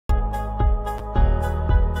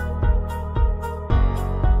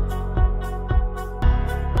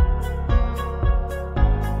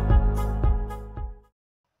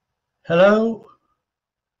Hello,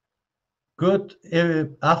 good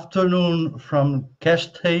afternoon from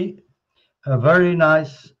Keszthely, a very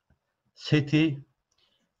nice city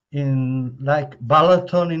in like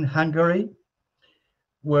Balaton in Hungary,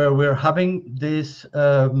 where we're having this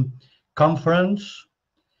conference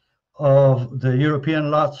of the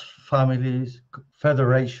European Large Families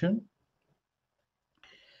Federation.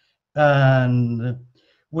 And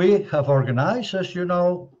we have organized, as you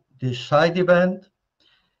know, this side event,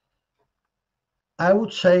 I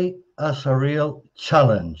would say, as a real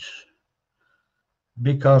challenge,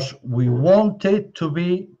 because we want it to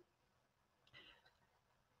be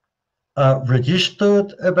a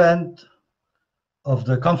registered event of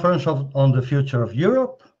the Conference on the Future of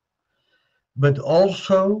Europe, but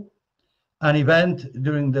also an event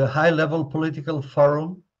during the high-level political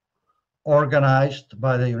forum organized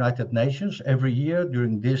by the United Nations every year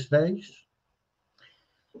during these days,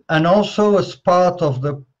 and also as part of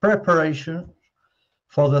the preparation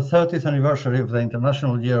for the 30th anniversary of the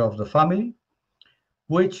International Year of the Family,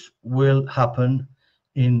 which will happen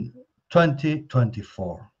in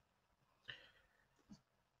 2024.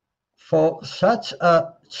 For such a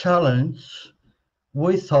challenge,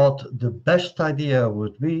 we thought the best idea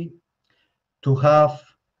would be to have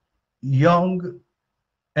young,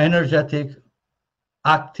 energetic,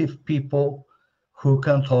 active people who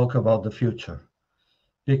can talk about the future,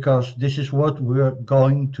 because this is what we're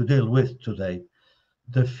going to deal with today,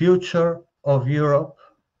 the future of Europe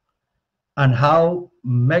and how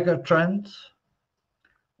megatrends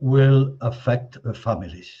will affect the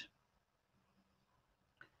families.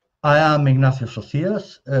 I am Ignacio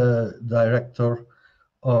Socias, Director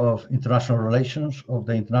of International Relations of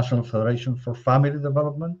the International Federation for Family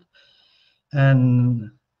Development.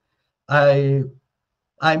 And I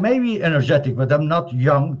may be energetic, but I'm not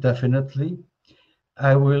young, definitely.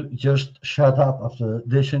 I will just shut up after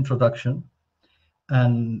this introduction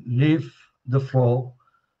and leave the floor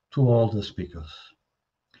to all the speakers.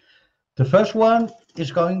 The first one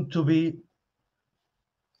is going to be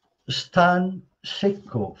Stan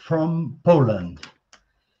Sitko from Poland.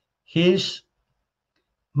 He's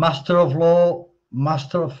Master of Law,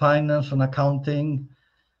 Master of Finance and Accounting,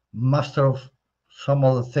 Master of some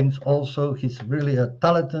other things also. He's really a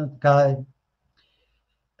talented guy.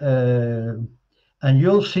 And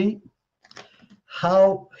you'll see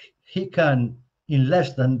how he can, in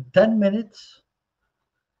less than 10 minutes,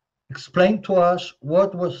 explain to us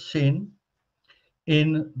what was seen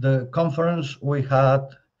in the conference we had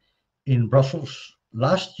in Brussels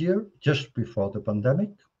last year, just before the pandemic,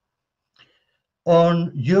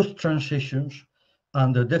 on youth transitions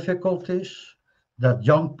and the difficulties that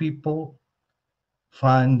young people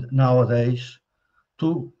find nowadays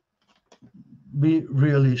to be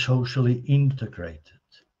really socially integrated.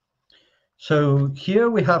 So here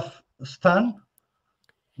we have Stan.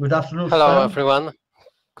 Good afternoon, Hello, Stan. everyone.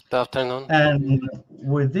 Good afternoon. And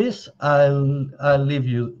with this, I'll leave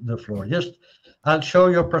you the floor. Just, I'll show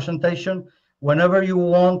your presentation. Whenever you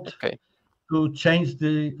want to change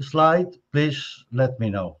the slide, please let me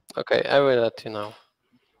know. Okay, I will let you know.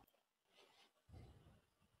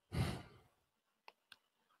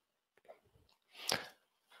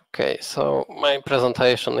 Okay, so my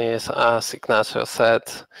presentation is, as Ignacio said,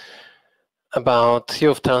 about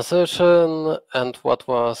youth transition and what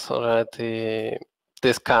was already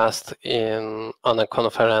discussed on a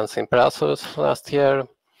conference in Brussels last year.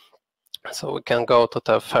 So we can go to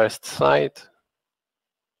the first slide.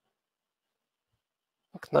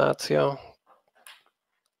 Ignacio,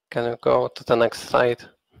 can you go to the next slide?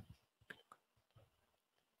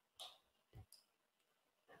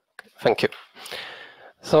 Thank you.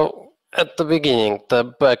 So at the beginning, the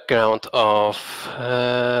background of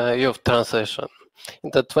youth transition.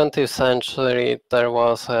 In the 20th century, there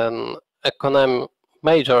was an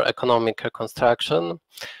major economic reconstruction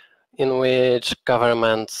in which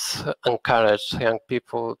governments encouraged young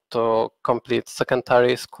people to complete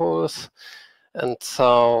secondary schools. And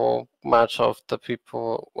so much of the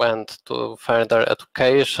people went to further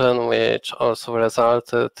education, which also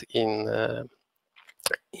resulted in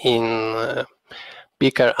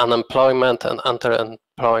bigger unemployment and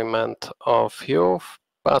underemployment of youth,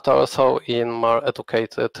 but also in more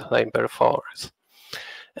educated labor force.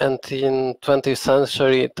 And in 20th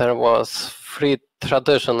century, there was three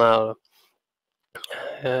traditional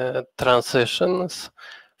transitions,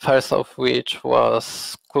 first of which was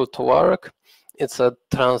school to work. It's a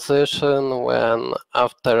transition when,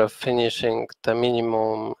 after finishing the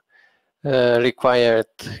minimum required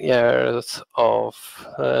years of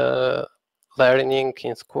learning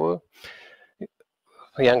in school,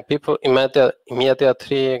 young people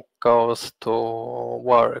immediately goes to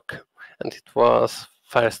work. and it was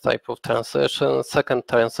first type of transition. Second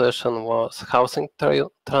transition was housing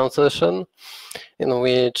transition, in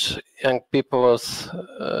which young people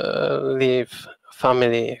leave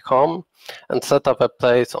family home and set up a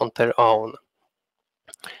place on their own.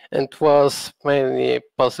 It was mainly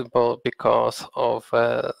possible because of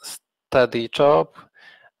a steady job,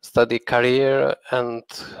 steady career, and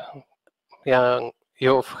young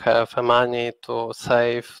youth have money to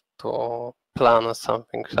save, to plan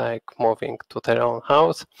something like moving to their own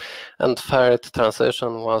house. And third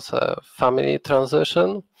transition was a family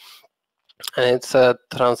transition. And it's a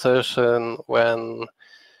transition when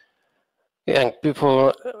young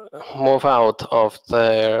people move out of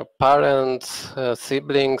their parents,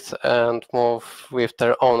 siblings, and move with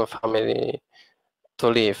their own family to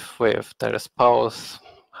live with their spouse,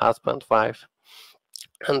 husband, wife.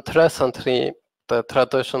 And recently, the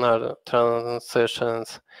traditional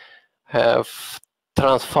transitions have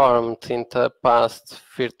transformed in the past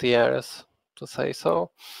 30 years, to say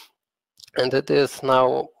so. And it is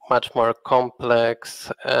now much more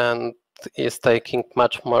complex and is taking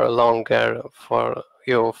much more longer for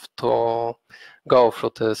youth to go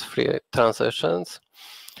through these three transitions,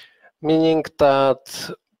 meaning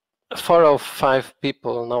that 4 of 5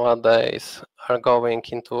 people nowadays are going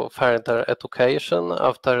into further education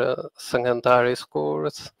after secondary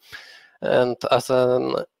schools, and as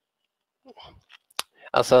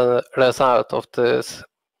a result of this,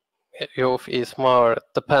 youth is more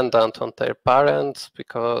dependent on their parents,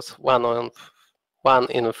 because one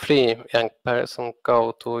in 3 young person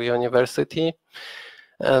go to university,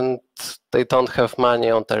 and they don't have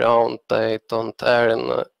money on their own. They don't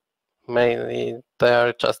earn. Mainly, they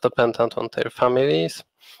are just dependent on their families,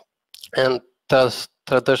 and thus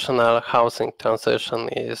traditional housing transition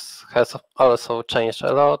has also changed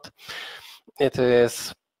a lot. It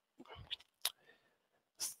is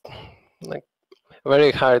like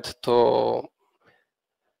very hard to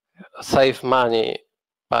save money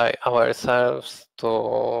by ourselves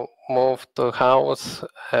to move to a house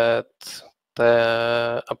at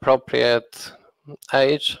the appropriate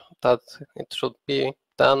age that it should be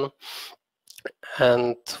done.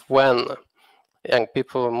 And when young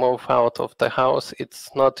people move out of the house, it's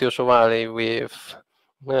not usually with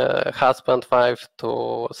husband, wife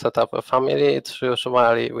to set up a family. It's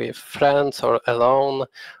usually with friends or alone,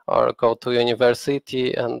 or go to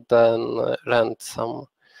university and then rent some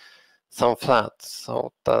flats.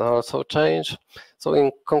 So that also changed. So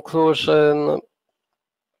in conclusion,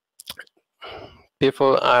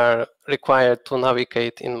 people are required to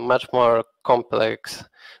navigate in much more complex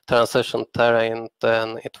transition terrain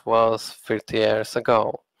than it was 30 years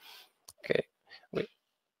ago. Okay,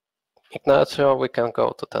 Ignacio, we can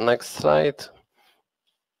go to the next slide.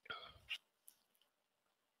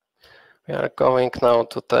 We are going now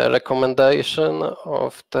to the recommendation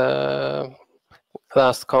of the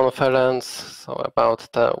last conference, so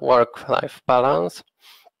about the work-life balance.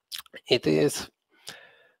 It is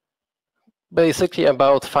basically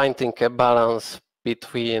about finding a balance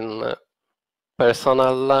between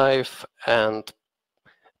personal life and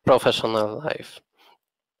professional life.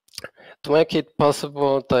 To make it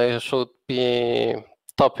possible, there should be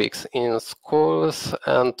topics in schools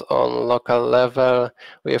and on local level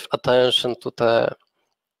with attention to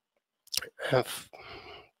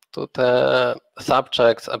the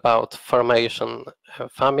subjects about formation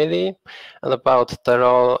family and about the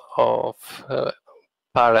role of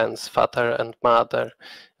parents, father and mother.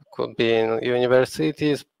 It could be in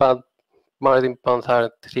universities, but more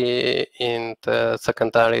importantly in the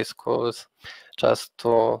secondary schools, just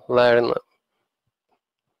to learn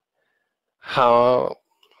how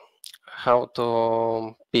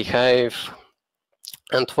to behave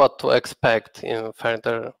and what to expect in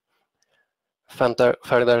further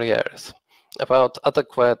years. About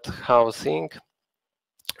adequate housing,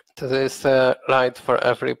 it is a right for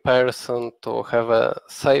every person to have a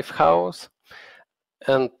safe house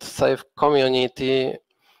and safe community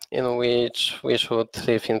in which we should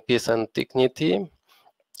live in peace and dignity.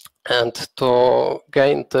 And to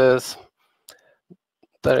gain this,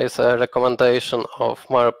 there is a recommendation of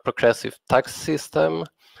more progressive tax system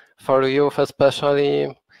for youth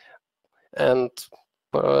especially, and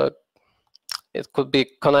it could be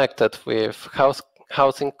connected with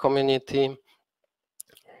housing community.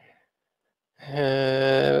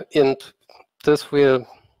 And this will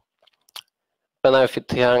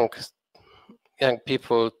benefit young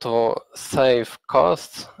people to save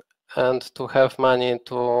costs and to have money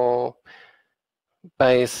to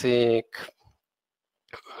basic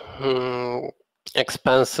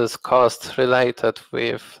expenses, costs related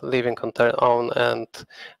with living on their own and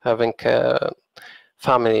having a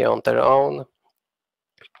family on their own.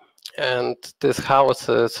 And these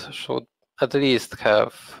houses should at least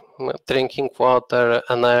have drinking water,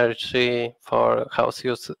 energy for house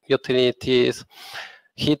utilities,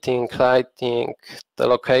 heating, lighting, the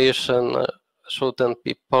location shouldn't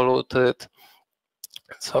be polluted.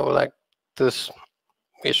 So like this,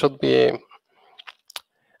 we should be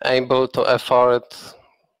able to afford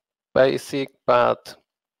basic but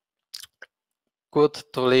good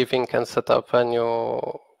to living and set up a new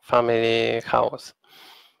family house.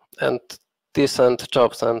 And decent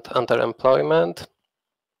jobs and underemployment.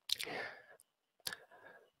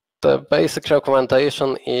 The basic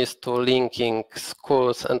recommendation is to linking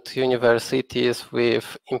schools and universities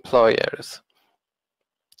with employers.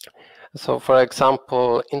 So for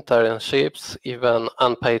example, internships, even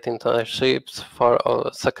unpaid internships for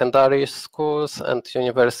all secondary schools and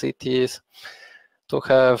universities, to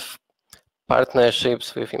have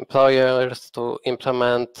partnerships with employers to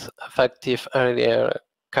implement effective earlier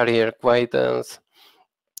career guidance,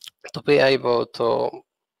 to be able to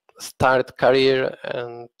start career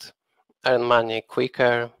and earn money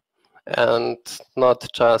quicker, and not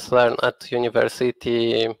just learn at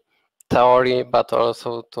university theory, but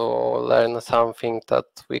also to learn something that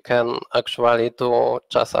we can actually do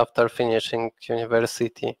just after finishing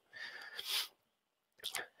university.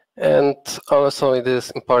 And also it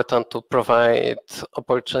is important to provide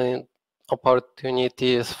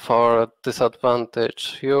opportunities for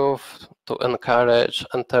disadvantaged youth, to encourage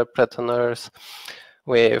entrepreneurs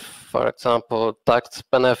with, for example, tax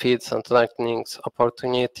benefits and learning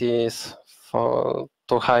opportunities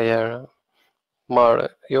to hire more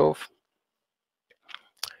youth.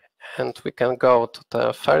 And we can go to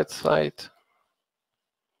the third slide.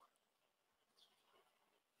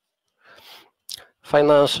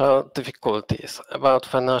 Financial difficulties. About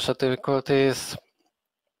financial difficulties,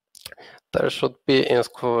 there should be in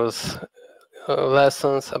schools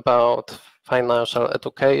lessons about financial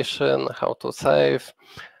education, how to save,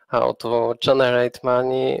 how to generate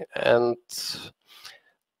money, and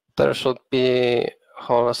there should be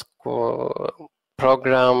whole school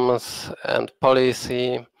programs and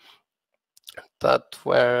policy that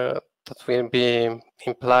will be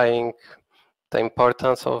implying the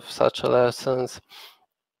importance of such lessons,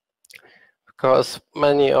 because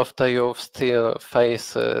many of the youth still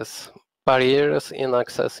faces barriers in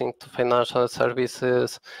accessing to financial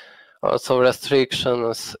services, also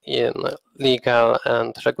restrictions in legal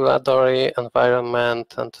and regulatory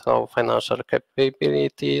environment and low financial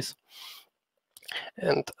capabilities.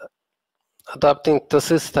 And adapting the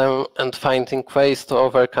system and finding ways to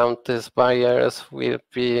overcome these barriers will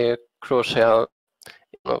be crucial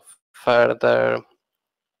in further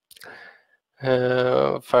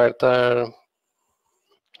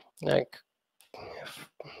like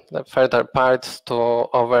the further parts to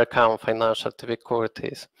overcome financial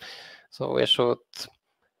difficulties. So we should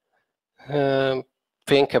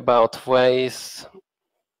think about ways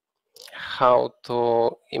how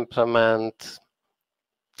to implement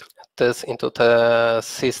this into the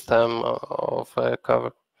system of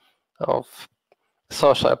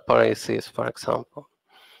social policies, for example.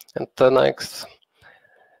 And the next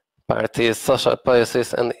part is social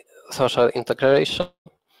policies and social integration.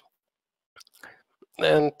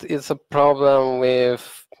 And it's a problem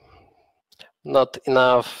with not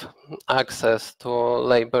enough access to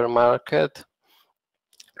labor market.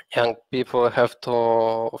 Young people have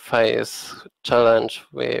to face challenge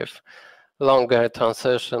with longer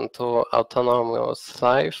transition to autonomous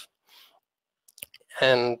life.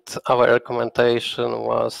 And our recommendation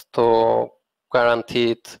was to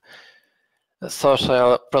guarantee a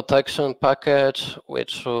social protection package,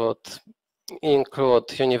 which should include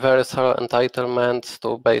universal entitlements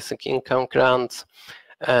to basic income grants,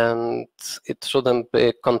 and it shouldn't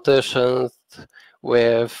be conditioned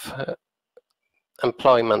with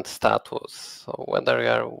employment status. So whether you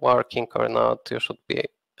are working or not, you should be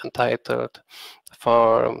entitled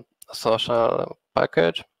for a social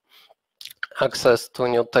package. Access to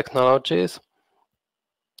new technologies.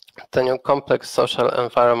 The new complex social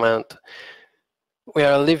environment we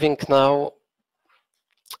are living now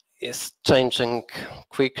is changing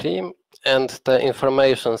quickly, and the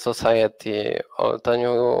information society, all the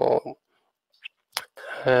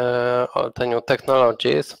new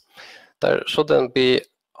technologies, there shouldn't be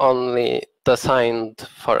only designed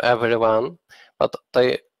for everyone, but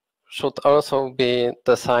they should also be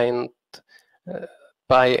designed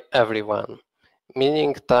by everyone,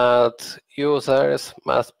 meaning that users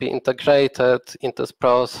must be integrated in this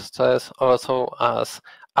process also as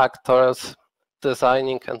actors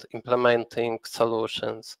designing and implementing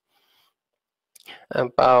solutions.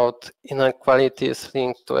 about inequalities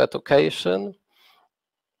linked to education.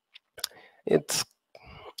 It's,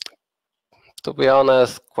 to be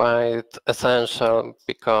honest, quite essential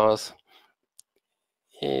because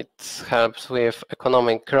it helps with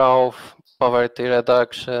economic growth, poverty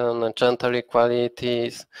reduction, gender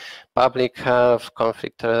equalities, public health,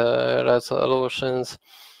 conflict resolutions.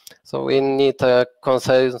 So we need a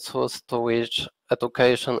consensus to which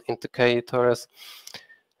education indicators,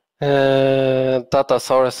 data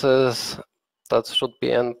sources that should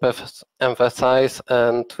be emphasized,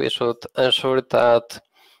 and we should ensure that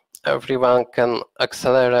everyone can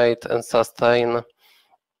accelerate and sustain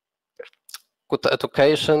good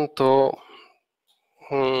education to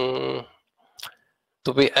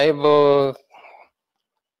be able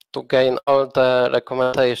to gain all the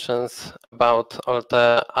recommendations about all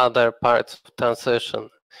the other parts of transition.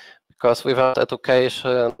 Because without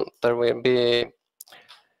education, it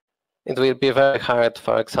will be very hard,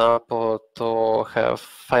 for example, to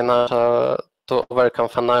overcome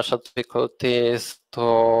financial difficulties,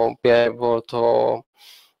 to be able to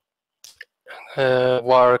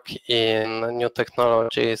work in new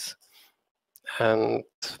technologies and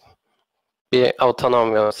be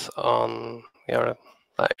autonomous on your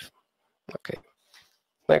life. Okay,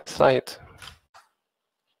 next slide.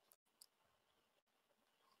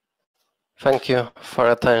 Thank you for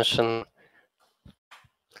attention.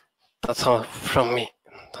 That's all from me.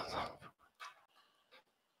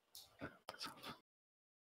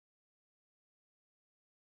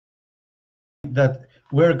 That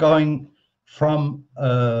we're going from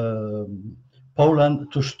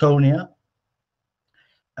Poland to Estonia,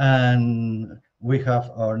 and we have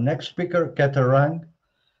our next speaker, Kete Rang,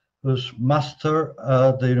 who's master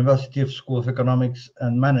at the University School of Economics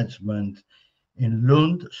and Management in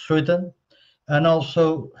Lund, Sweden, and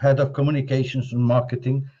also head of communications and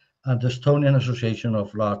marketing at the Estonian Association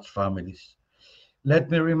of Large Families.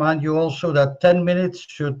 Let me remind you also that 10 minutes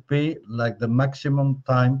should be like the maximum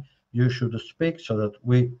time you should speak, so that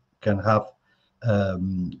we can have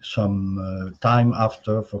some time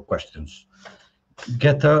after for questions.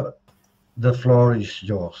 Kete, the floor is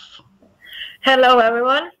yours. Hello,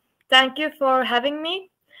 everyone. Thank you for having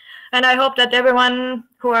me. And I hope that everyone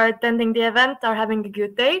who are attending the event are having a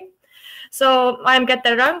good day. So I'm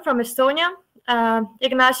Kete Rang from Estonia.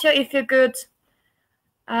 Ignacio, if you could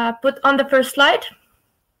put on the first slide,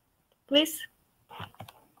 please.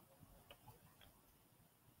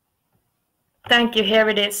 Thank you, here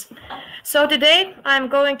it is. So today I'm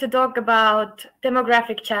going to talk about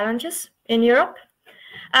demographic challenges in Europe.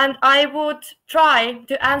 And I would try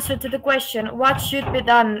to answer to the question, what should be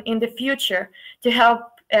done in the future to help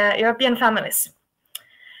European families?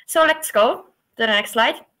 So let's go to the next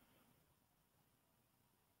slide.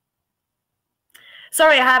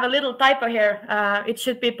 Sorry, I have a little typo here. It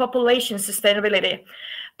should be population sustainability.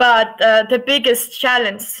 But the biggest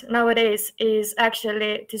challenge nowadays is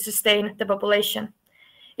actually to sustain the population.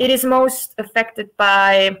 It is most affected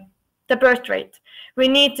by the birth rate. We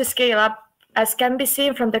need to scale up. As can be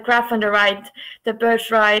seen from the graph on the right, the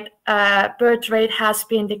birth rate has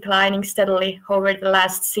been declining steadily over the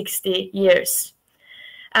last 60 years.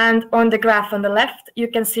 And on the graph on the left, you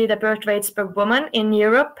can see the birth rates per woman in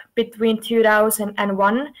Europe between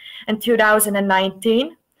 2001 and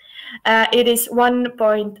 2019. It is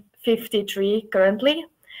 1.53 currently,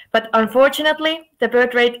 but unfortunately, the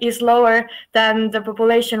birth rate is lower than the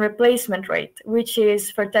population replacement rate, which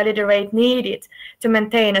is fertility rate needed to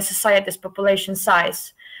maintain a society's population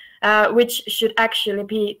size, which should actually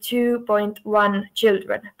be 2.1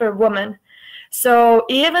 children per woman. So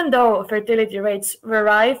even though fertility rates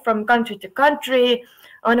vary from country to country,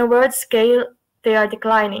 on a world scale, they are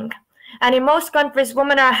declining. And in most countries,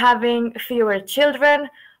 women are having fewer children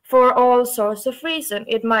for all sorts of reasons.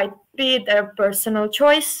 It might be their personal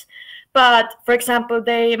choice, but for example,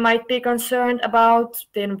 they might be concerned about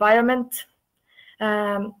the environment,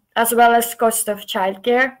 as well as cost of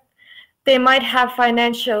childcare. They might have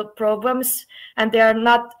financial problems, and they are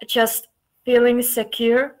not just feeling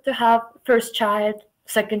secure to have first child,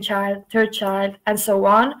 second child, third child, and so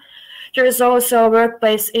on. There is also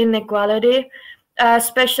workplace inequality,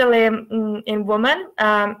 especially in women.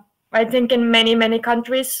 I think in many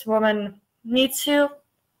countries, women need to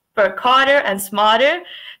work harder and smarter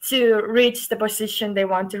to reach the position they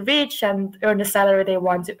want to reach and earn the salary they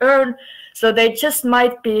want to earn. So they just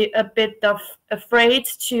might be a bit of afraid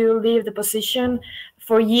to leave the position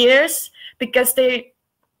for years, because they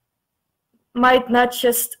might not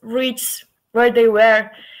just reach where they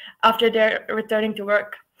were after they're returning to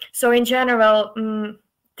work. So in general,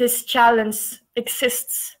 this challenge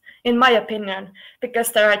exists in my opinion,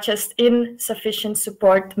 because there are just insufficient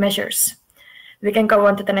support measures. We can go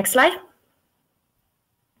on to the next slide.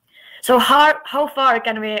 So how far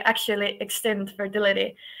can we actually extend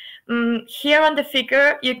fertility? Here on the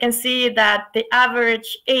figure, you can see that the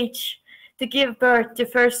average age to give birth to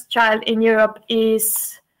first child in Europe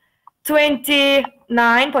is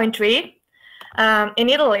 29.3. In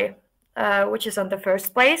Italy, which is on the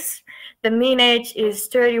first place, the mean age is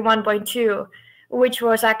 31.2, which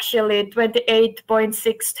was actually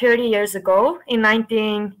 28.6 30 years ago in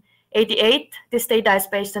 1988. This data is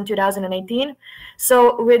based on 2018.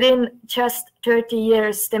 So within just 30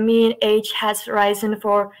 years, the mean age has risen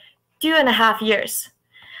for 2.5 years.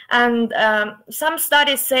 And some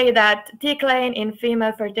studies say that decline in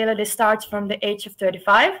female fertility starts from the age of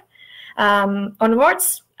 35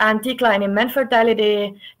 onwards, and decline in men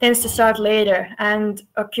fertility tends to start later and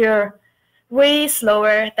occur way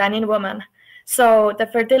slower than in women. So the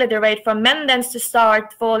fertility rate for men tends to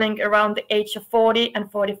start falling around the age of 40 and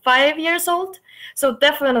 45 years old. So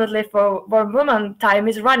definitely for women, time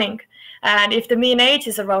is running. And if the mean age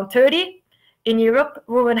is around 30, in Europe,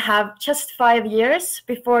 women have just 5 years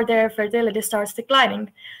before their fertility starts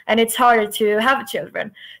declining, and it's harder to have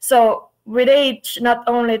children. So with age, not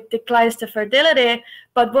only declines the fertility,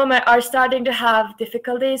 but women are starting to have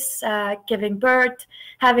difficulties giving birth,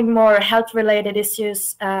 having more health-related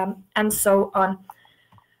issues, and so on.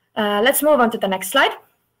 Let's move on to the next slide.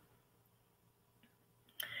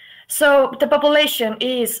 So the population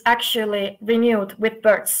is actually renewed with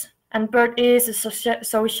births, and birth is a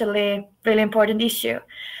socially really important issue,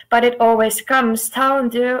 but it always comes down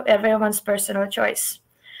to everyone's personal choice,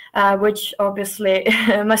 which obviously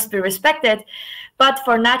must be respected. But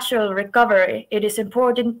for natural recovery, it is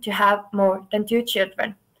important to have more than 2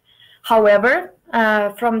 children. However,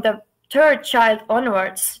 from the 3rd child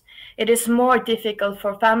onwards, it is more difficult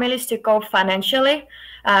for families to cope financially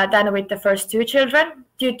than with the first 2 children,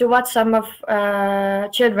 due to what some of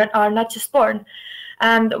children are not just born.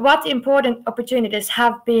 And what important opportunities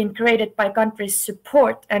have been created by countries'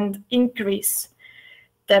 support and increase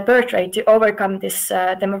the birth rate to overcome this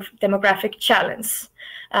demographic challenge.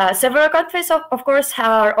 Several countries, of course,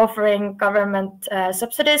 are offering government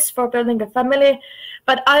subsidies for building a family,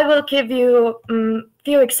 but I will give you a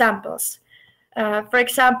few examples. For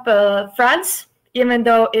example, France, even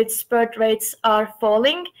though its birth rates are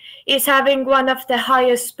falling, is having one of the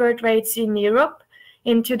highest birth rates in Europe.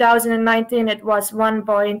 In 2019, it was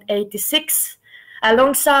 1.86.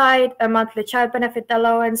 Alongside a monthly child benefit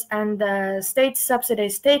allowance and state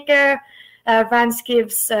subsidized daycare, France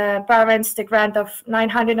gives parents the grant of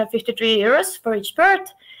 953 euros for each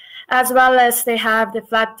birth, as well as they have the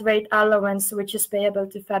flat rate allowance, which is payable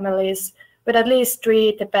to families with at least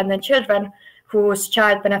 3 dependent children whose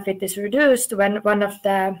child benefit is reduced when one of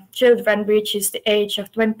the children reaches the age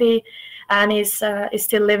of 20 and is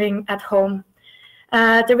still living at home.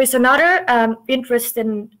 There is another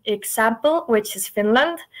interesting example, which is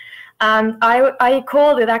Finland. I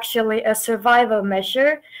call it actually a survival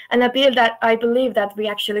measure, and I believe that we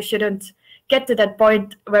actually shouldn't get to that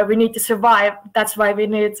point where we need to survive. That's why we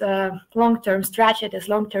need long-term strategies,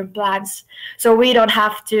 long-term plans, so we don't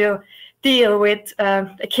have to deal with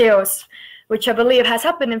the chaos, which I believe has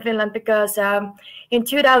happened in Finland, because in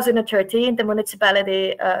 2013, the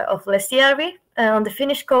municipality of Lestijärvi on the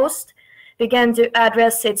Finnish coast began to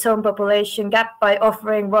address its own population gap by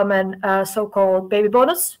offering women a so-called baby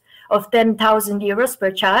bonus of 10,000 euros per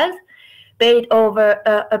child, paid over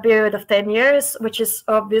a period of 10 years, which is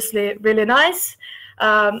obviously really nice.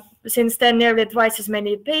 Since then, nearly twice as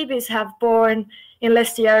many babies have born in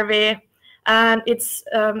Lestijärvi, and it's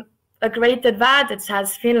a great advantage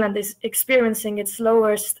as Finland is experiencing its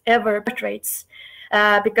lowest ever birth rates,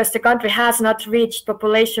 because the country has not reached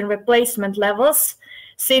population replacement levels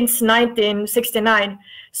since 1969.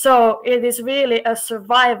 So it is really a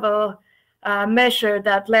survival measure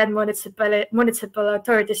that led municipal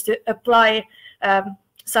authorities to apply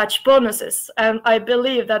such bonuses. And I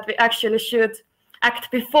believe that we actually should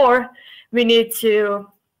act before we need to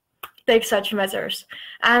take such measures.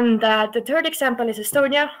 And the third example is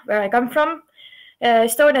Estonia, where I come from.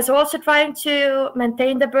 Estonia is also trying to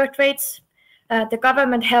maintain the birth rates. The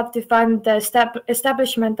government helped to fund the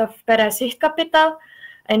establishment of Pere Sihtkapital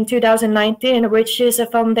in 2019, which is a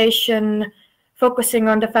foundation focusing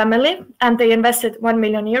on the family, and they invested 1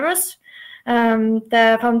 million euros.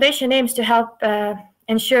 The foundation aims to help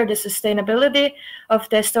ensure the sustainability of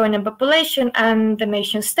the Estonian population and the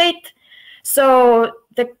nation state. So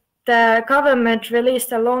the government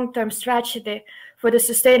released a long-term strategy for the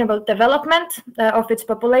sustainable development of its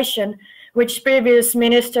population, which previous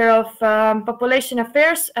Minister of Population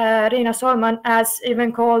Affairs, Riina Solman, has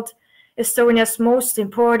even called Estonia's most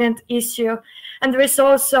important issue. And there is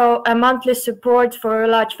also a monthly support for a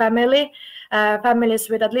large family. Families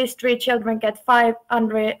with at least 3 children get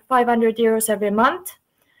 500 euros every month.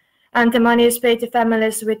 And the money is paid to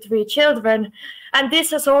families with 3 children. And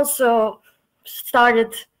this has also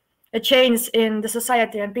started a change in the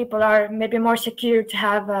society, and people are maybe more secure to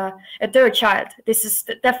have a 3rd child. This has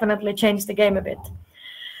definitely changed the game a bit.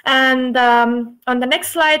 And on the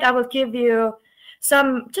next slide, I will give you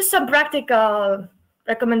some practical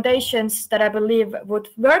recommendations that I believe would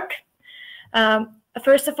work.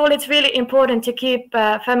 First of all, it's really important to keep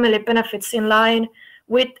family benefits in line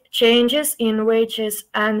with changes in wages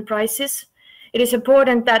and prices. It is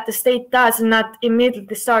important that the state does not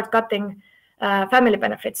immediately start cutting family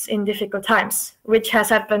benefits in difficult times, which has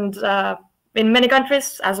happened in many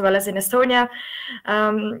countries as well as in Estonia.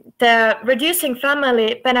 The reducing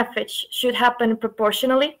family benefits should happen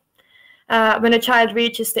proportionally when a child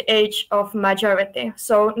reaches the age of majority.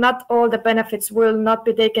 So not all the benefits will not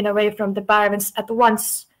be taken away from the parents at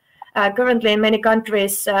once. Currently in many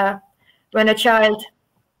countries, when a child...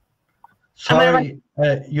 Sorry,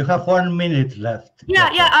 you have 1 minute left. Yeah,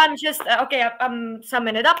 I'm just, okay, I'm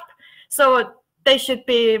summing it up. So they should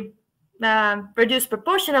be reduced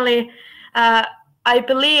proportionally. I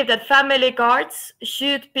believe that family cards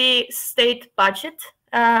should be state budget.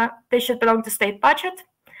 They should belong to state budget,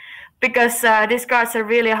 because these cards are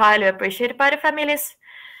really highly appreciated by the families.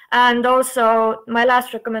 And also, my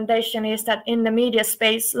last recommendation is that in the media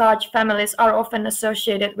space, large families are often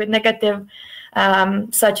associated with negative,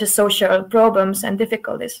 such as social problems and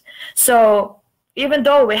difficulties. So even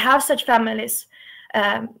though we have such families,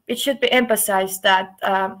 it should be emphasized that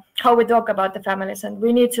how we talk about the families, and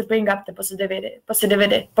we need to bring up the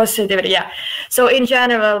positivity. Yeah. So in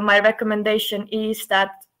general, my recommendation is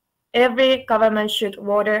that every government should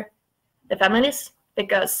water the families,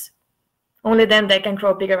 because only then they can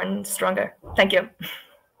grow bigger and stronger. Thank you.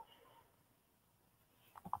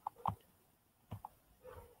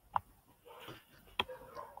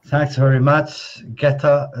 Thanks very much.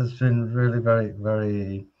 Geta has been really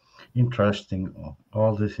very interesting,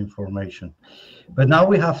 all this information. But now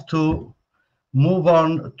we have to move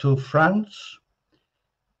on to France.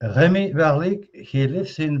 Remy Verlick, he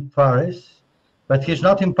lives in Paris, but he's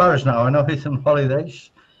not in Paris now. I know he's on holidays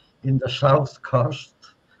in the south coast,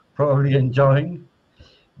 probably enjoying,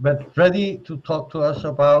 but ready to talk to us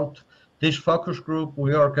about this focus group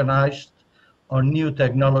we organized on new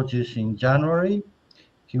technologies in January.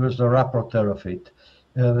 He was the rapporteur of it.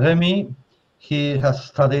 Remy, he has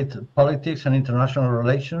studied politics and international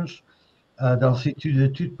relations at the Institut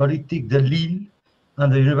d'études politiques de Lille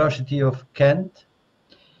and the University of Kent.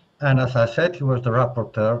 And as I said, he was the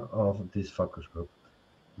rapporteur of this focus group.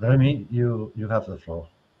 Remy, you have the floor.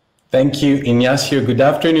 Thank you, Ignacio. Good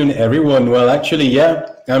afternoon, everyone. Well, actually, yeah,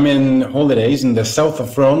 I'm in holidays in the south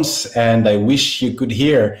of France, and I wish you could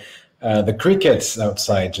hear the crickets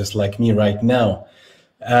outside, just like me right now.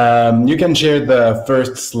 You can share the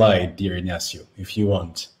first slide, dear Ignacio, if you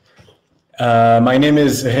want. My name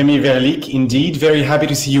is Remy Verlick, indeed. Very happy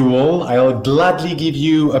to see you all. I'll gladly give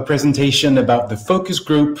you a presentation about the focus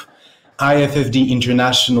group IFFD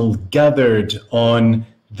International gathered on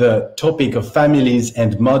the topic of families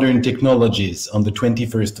and modern technologies on the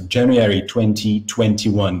 21st of January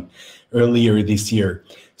 2021, earlier this year.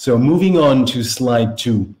 So moving on to slide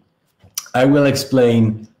 2, I will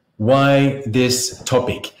explain why this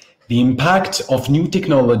topic, the impact of new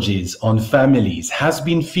technologies on families, has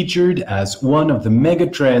been featured as one of the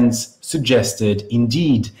megatrends suggested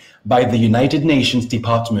indeed by the United Nations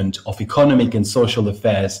Department of Economic and Social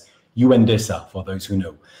Affairs, UNDESA, for those who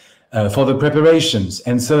know, for the preparations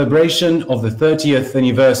and celebration of the 30th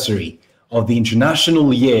anniversary of the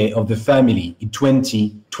International Year of the Family in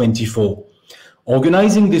 2024.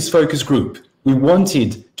 Organizing this focus group, we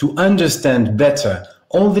wanted to understand better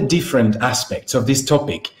all the different aspects of this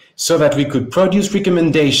topic so that we could produce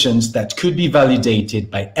recommendations that could be validated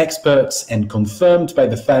by experts and confirmed by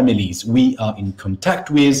the families we are in contact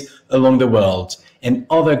with along the world and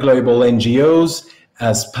other global NGOs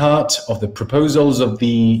as part of the proposals of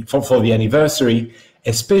for the anniversary,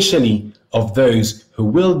 especially of those who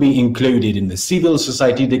will be included in the civil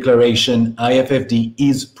society declaration IFFD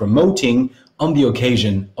is promoting on the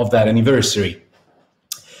occasion of that anniversary.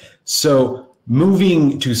 So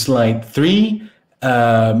moving to slide 3,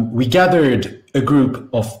 we gathered a group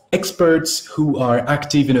of experts who are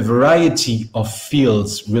active in a variety of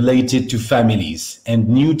fields related to families and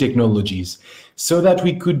new technologies. so that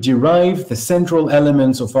we could derive the central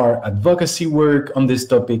elements of our advocacy work on this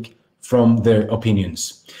topic from their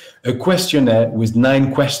opinions. A questionnaire with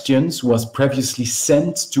 9 questions was previously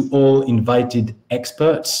sent to all invited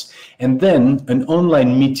experts, and then an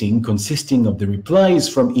online meeting consisting of the replies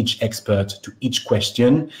from each expert to each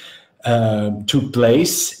question took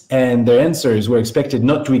place, and their answers were expected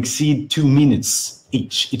not to exceed 2 minutes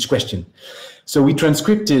each question. So we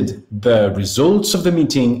transcripted the results of the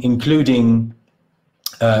meeting, including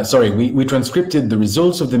we transcripted the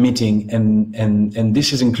results of the meeting, and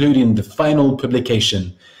this is including the final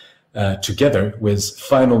publication together with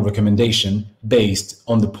final recommendation based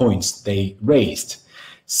on the points they raised.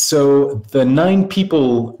 So the 9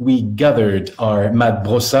 people we gathered are Matt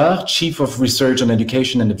Brossard, Chief of Research on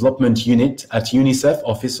Education and Development Unit at UNICEF,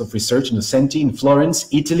 Office of Research and Docenti in Florence,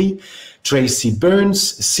 Italy. Tracy Burns,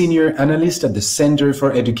 Senior Analyst at the Center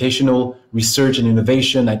for Educational Research and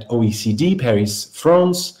Innovation at OECD, Paris,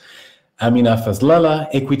 France. Amina Fazlala,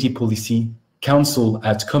 Equity Policy Counsel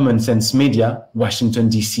at Common Sense Media, Washington,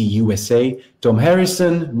 D.C., USA. Tom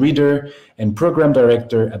Harrison, Reader and Program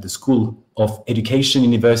Director at the School of Education,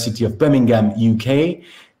 University of Birmingham, UK.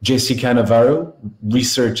 Jessica Navarro,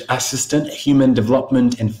 Research Assistant, Human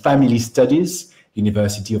Development and Family Studies,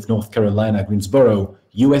 University of North Carolina, Greensboro,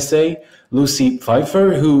 USA. Lucy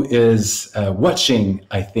Pfeiffer, who is watching,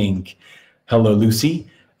 I think. Hello, Lucy.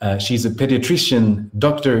 She's a pediatrician,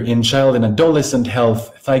 doctor in child and adolescent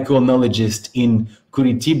health, psychonologist in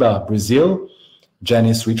Curitiba, Brazil.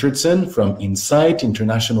 Janice Richardson from Insight,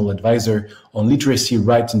 International Advisor on Literacy,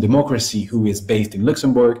 Rights and Democracy, who is based in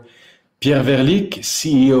Luxembourg. Pierre Verlick,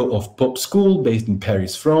 CEO of Pop School, based in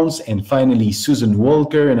Paris, France. And finally, Susan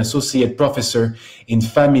Walker, an Associate Professor in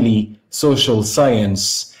Family Social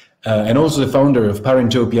Science, and also the founder of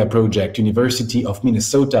Parentopia Project, University of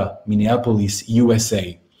Minnesota, Minneapolis,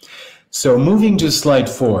 USA. So moving to slide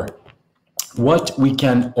 4, what we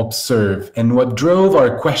can observe and what drove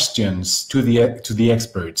our questions to the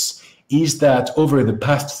experts is that over the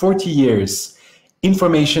past 40 years,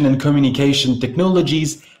 information and communication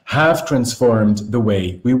technologies have transformed the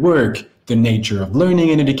way we work, the nature of learning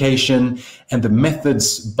and education, and the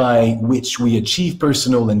methods by which we achieve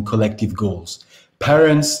personal and collective goals.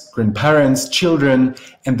 Parents, grandparents, children,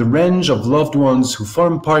 and the range of loved ones who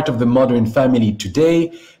form part of the modern family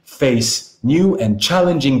today face new and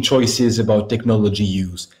challenging choices about technology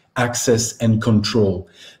use, access, and control.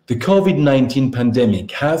 The COVID-19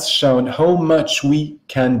 pandemic has shown how much we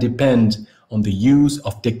can depend on the use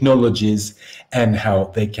of technologies and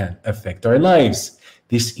how they can affect our lives.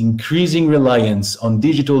 This increasing reliance on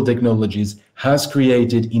digital technologies has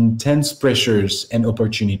created intense pressures and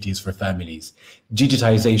opportunities for families.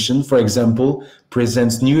 Digitization, for example,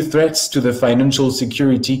 presents new threats to the financial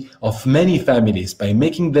security of many families by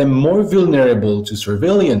making them more vulnerable to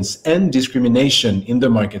surveillance and discrimination in the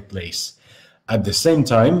marketplace. At the same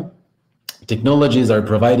time, technologies are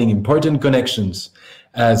providing important connections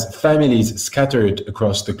as families scattered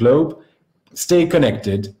across the globe stay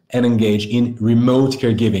connected and engage in remote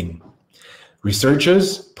caregiving.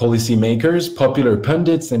 Researchers, policymakers, popular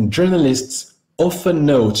pundits, and journalists often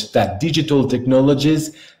note that digital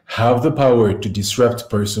technologies have the power to disrupt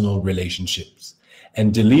personal relationships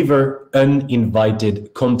and deliver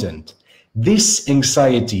uninvited content. This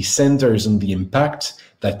anxiety centers on the impact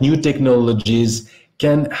that new technologies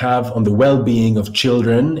can have on the well-being of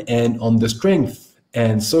children and on the strength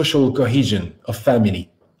and social cohesion of family.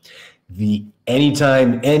 The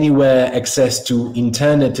anytime, anywhere access to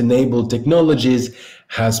internet-enabled technologies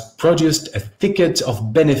has produced a thicket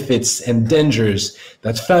of benefits and dangers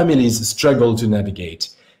that families struggle to navigate.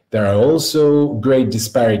 There are also great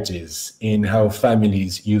disparities in how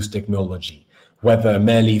families use technology, whether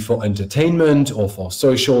merely for entertainment or for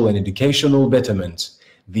social and educational betterment.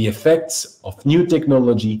 The effects of new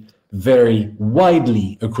technology vary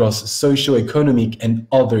widely across socio-economic and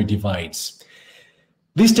other divides.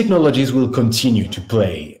 These technologies will continue to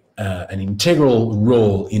play an integral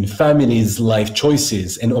role in families' life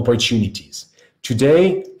choices and opportunities.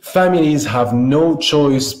 Today, families have no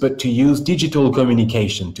choice but to use digital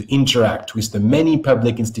communication to interact with the many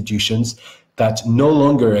public institutions that no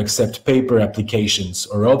longer accept paper applications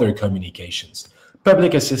or other communications.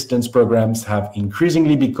 Public assistance programs have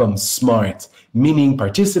increasingly become smart, meaning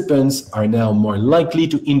participants are now more likely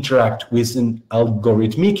to interact with an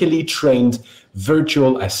algorithmically trained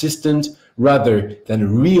virtual assistant rather than a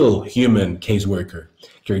real human caseworker.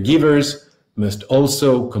 Caregivers must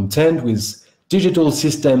also contend with digital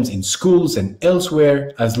systems in schools and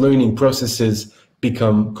elsewhere as learning processes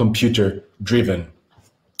become computer-driven.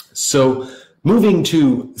 So moving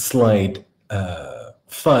to slide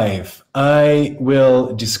 5, I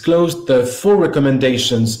will disclose the 4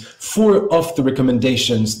 recommendations, 4 of the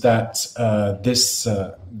recommendations that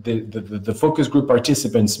the focus group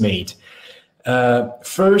participants made.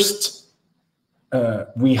 First,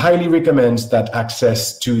 we highly recommend that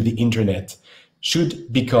access to the internet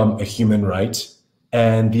should become a human right,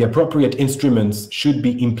 and the appropriate instruments should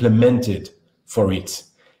be implemented for it.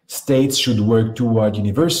 States should work toward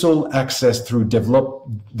universal access through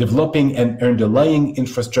developing an underlying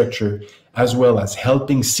infrastructure, as well as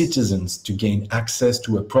helping citizens to gain access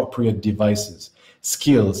to appropriate devices,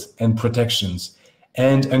 skills, and protections,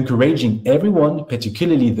 and encouraging everyone,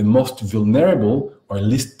 particularly the most vulnerable or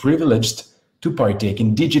least privileged, to partake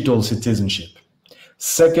in digital citizenship.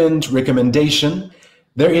 Second recommendation,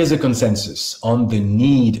 there is a consensus on the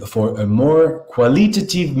need for a more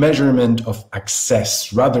qualitative measurement of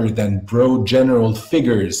access rather than broad general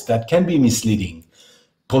figures that can be misleading.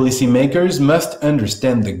 Policymakers must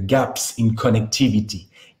understand the gaps in connectivity,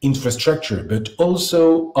 infrastructure, but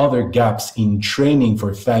also other gaps in training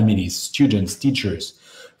for families, students, teachers.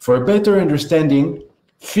 For a better understanding,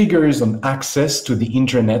 figures on access to the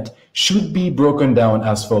internet should be broken down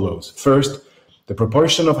as follows. First, the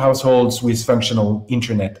proportion of households with functional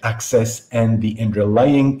internet access and the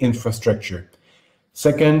underlying infrastructure.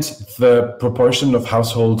 Second, the proportion of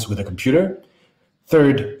households with a computer.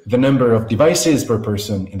 Third, the number of devices per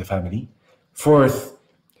person in the family. Fourth,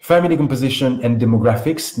 family composition and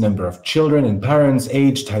demographics, number of children and parents,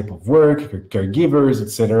 age, type of work, caregivers,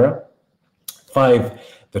 etc. 5,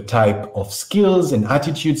 the type of skills and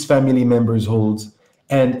attitudes family members hold.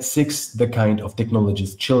 And 6, the kind of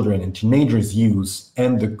technologies children and teenagers use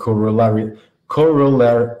and the corollary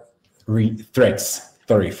threats.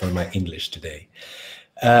 Sorry for my English today.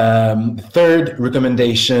 Third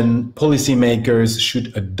recommendation, policymakers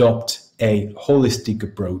should adopt a holistic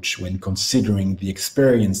approach when considering the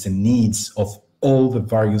experience and needs of all the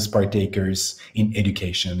various partakers in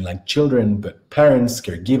education, like children, but parents,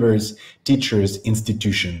 caregivers, teachers,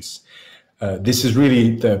 institutions. This is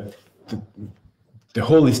really the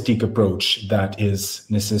holistic approach that is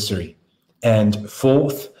necessary. And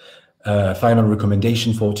fourth, final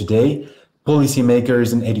recommendation for today,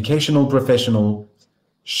 policymakers and educational professionals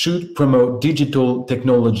should promote digital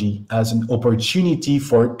technology as an opportunity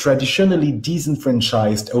for traditionally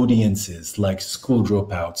disenfranchised audiences like school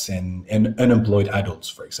dropouts and unemployed adults,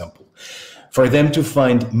 for example, for them to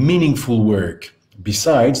find meaningful work.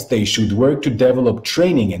 Besides, they should work to develop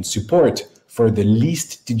training and support for the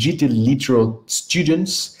least digitally literate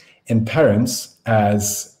students and parents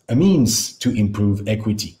as a means to improve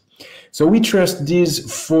equity. So we trust these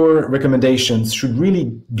 4 recommendations should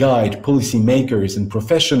really guide policymakers and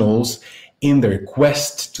professionals in their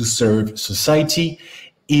quest to serve society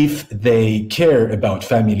if they care about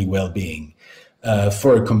family well-being.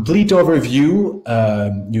 For a complete overview,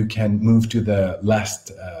 you can move to the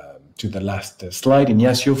last slide.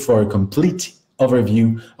 Ignacio, for a complete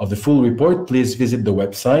overview of the full report, please visit the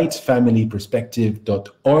website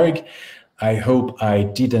familyperspective.org. I hope I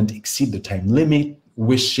didn't exceed the time limit.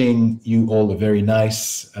 Wishing you all a very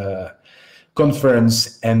nice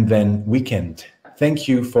conference and then weekend. Thank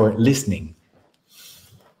you for listening.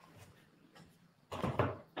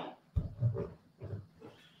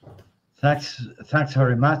 Thanks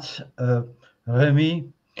very much, Remy.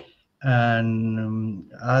 And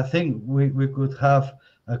I think we could have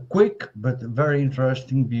a quick but very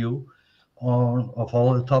interesting view of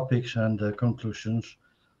all the topics and the conclusions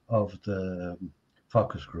of the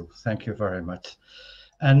focus group. Thank you very much.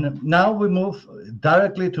 And now we move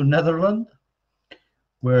directly to Netherlands,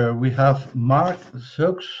 where we have Mark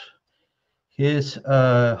Zooks. He is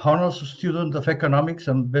a honors student of economics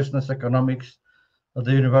and business economics at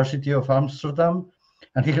the University of Amsterdam,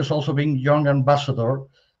 and he has also been young ambassador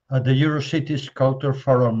at the Eurocities Culture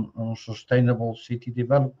Forum on Sustainable City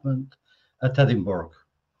Development at Edinburgh.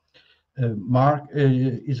 Mark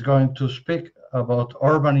is going to speak about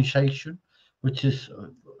urbanization, which is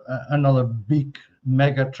another big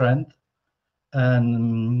mega trend,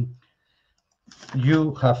 and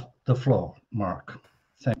you have the floor, Mark.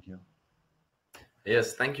 Thank you.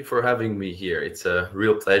 Yes, thank you for having me here. It's a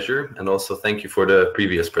real pleasure, and also thank you for the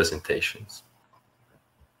previous presentations.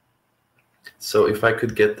 So if I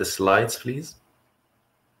could get the slides, please.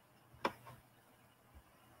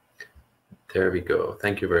 There we go.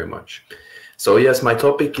 Thank you very much. So yes, my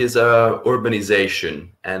topic is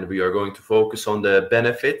urbanization, and we are going to focus on the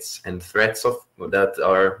benefits and threats that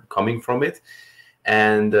are coming from it.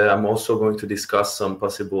 And I'm also going to discuss some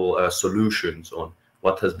possible solutions on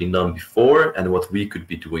what has been done before and what we could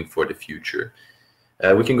be doing for the future.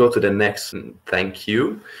 We can go to the next. Thank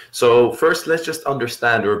you. So first, let's just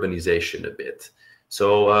understand urbanization a bit.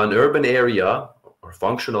 So an urban area or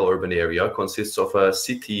functional urban area consists of a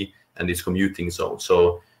city and its commuting zone.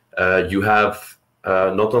 So you have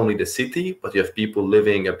not only the city, but you have people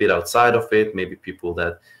living a bit outside of it, maybe people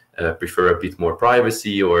that prefer a bit more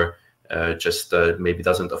privacy or just maybe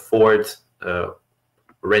doesn't afford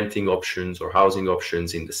renting options or housing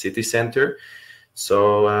options in the city center.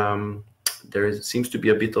 So there seems to be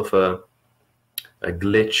a bit of a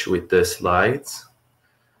glitch with the slides,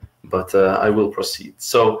 but I will proceed.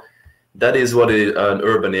 So that is what an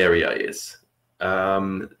urban area is.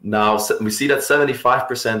 Now we see that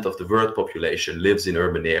 75% of the world population lives in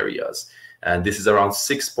urban areas, and this is around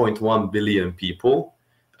 6.1 billion people,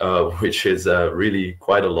 which is really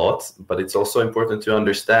quite a lot. But it's also important to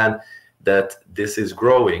understand that this is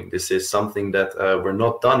growing. This is something that we're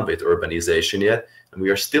not done with urbanization yet, and we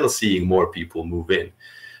are still seeing more people move in.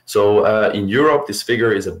 So in Europe, this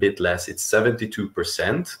figure is a bit less. It's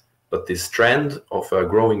 72%. But this trend of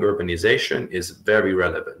growing urbanization is very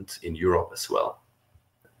relevant in Europe as well.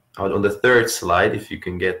 On the third slide, if you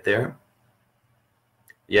can get there.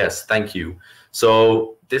 Yes, thank you.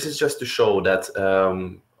 So this is just to show that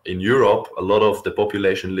in Europe, a lot of the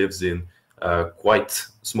population lives in quite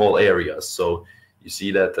small areas. So you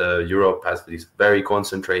see that Europe has these very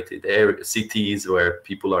concentrated cities where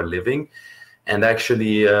people are living. And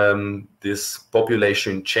actually, this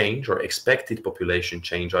population change, or expected population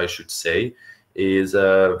change, I should say, is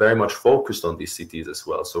very much focused on these cities as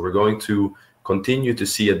well. So we're going to continue to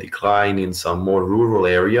see a decline in some more rural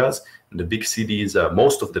areas. And the big cities,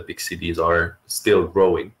 most of the big cities are still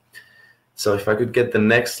growing. So if I could get the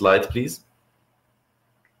next slide, please.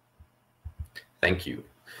 Thank you.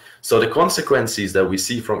 So the consequences that we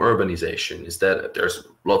see from urbanization is that there's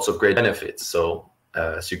lots of great benefits. So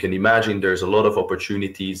as you can imagine, there's a lot of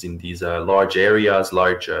opportunities in these large areas,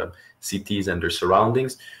 large cities and their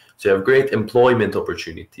surroundings. So you have great employment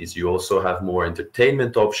opportunities. You also have more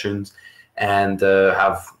entertainment options and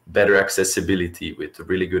have better accessibility with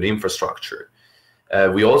really good infrastructure.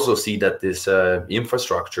 We also see that this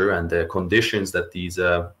infrastructure and the conditions that these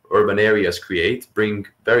urban areas create bring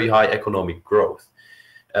very high economic growth,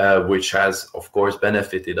 which has, of course,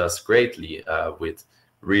 benefited us greatly with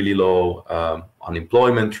really low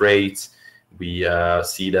unemployment rates. We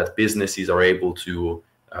see that businesses are able to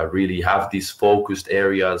really have these focused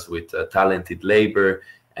areas with talented labor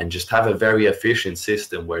and just have a very efficient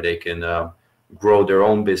system where they can grow their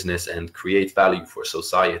own business and create value for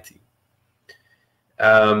society.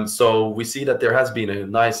 So we see that there has been a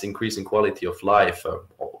nice increase in quality of life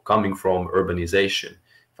coming from urbanization.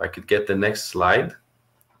 If I could get the next slide.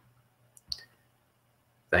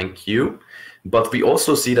 Thank you. But we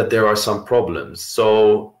also see that there are some problems.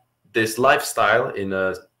 So this lifestyle in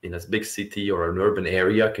a big city or an urban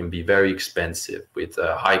area can be very expensive with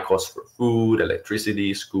high costs for food,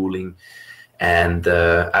 electricity, schooling, and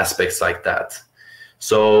aspects like that.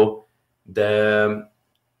 So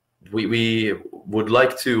we would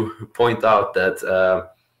like to point out that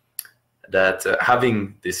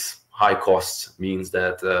having this high costs means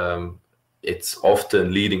that it's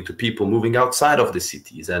often leading to people moving outside of the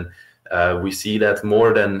cities. And we see that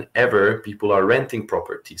more than ever, people are renting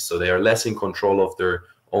properties, so they are less in control of their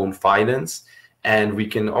own finance. And we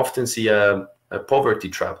can often see a poverty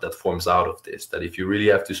trap that forms out of this, that if you really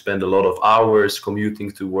have to spend a lot of hours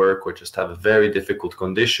commuting to work or just have a very difficult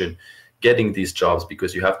condition getting these jobs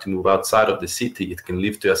because you have to move outside of the city, it can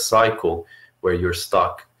lead to a cycle where you're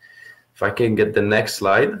stuck. If I can get the next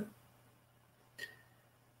slide.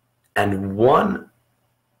 And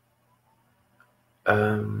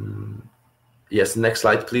yes, next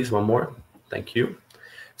slide, please. One more. Thank you.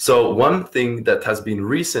 So one thing that has been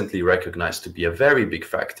recently recognized to be a very big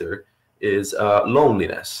factor is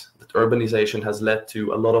loneliness. That urbanization has led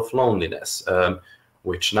to a lot of loneliness,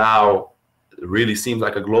 which now really seems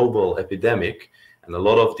like a global epidemic. And a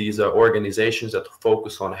lot of these organizations that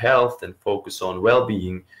focus on health and focus on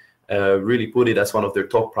well-being really put it as one of their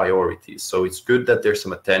top priorities. So it's good that there's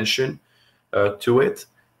some attention to it.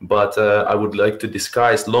 But I would like to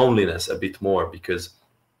disguise loneliness a bit more, because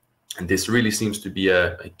this really seems to be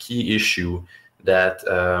a key issue that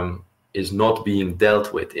is not being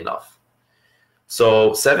dealt with enough.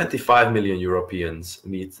 So 75 million Europeans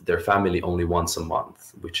meet their family only once a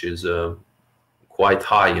month, which is quite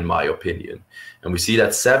high in my opinion. And we see that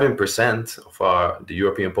 7% of the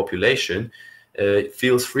European population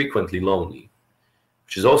feels frequently lonely,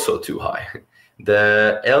 which is also too high.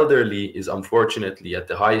 The elderly is unfortunately at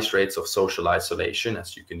the highest rates of social isolation.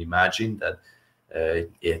 As you can imagine, that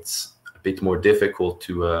it's a bit more difficult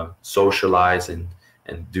to socialize and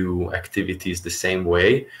do activities the same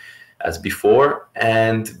way as before.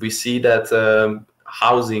 And we see that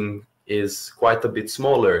housing is quite a bit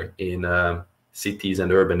smaller in cities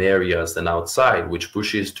and urban areas than outside, which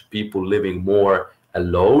pushes to people living more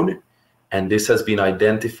alone. And this has been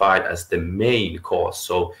identified as the main cause.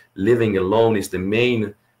 So living alone is the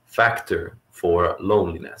main factor for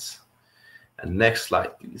loneliness. And next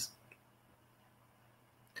slide, please.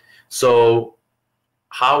 So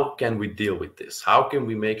how can we deal with this? How can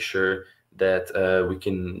we make sure that we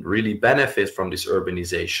can really benefit from this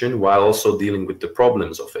urbanization while also dealing with the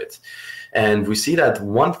problems of it? And we see that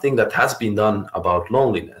one thing that has been done about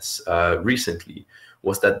loneliness recently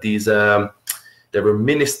was that there were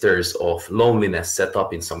ministers of loneliness set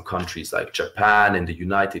up in some countries like Japan and the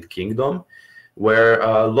United Kingdom, where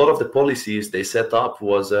a lot of the policies they set up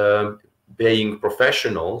was paying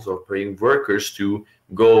professionals or paying workers to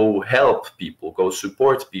go help people, go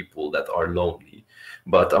support people that are lonely.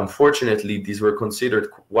 But unfortunately, these were considered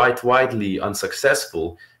quite widely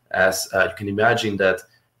unsuccessful, as you can imagine that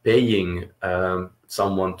paying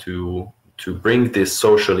someone to bring this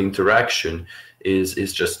social interaction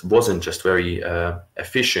wasn't just very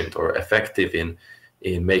efficient or effective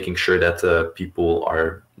in making sure that people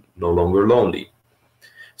are no longer lonely.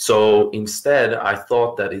 So instead, I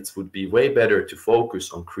thought that it would be way better to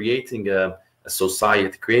focus on creating a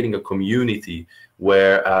society, creating a community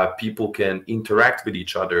where people can interact with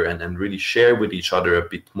each other and really share with each other a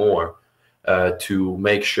bit more to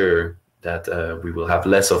make sure that we will have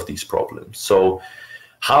less of these problems. So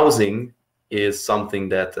housing is something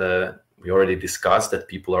that we already discussed, that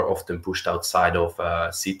people are often pushed outside of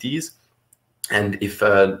cities. And if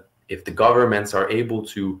the governments are able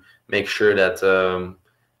to make sure that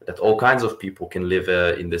that all kinds of people can live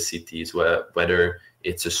in the cities, whether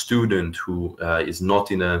it's a student who is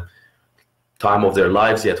not in a time of their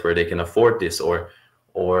lives yet where they can afford this,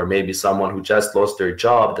 or maybe someone who just lost their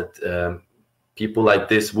job, that people like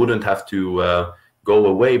this wouldn't have to go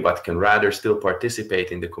away, but can rather still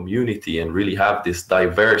participate in the community and really have this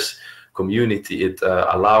diverse community. It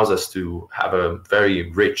allows us to have a very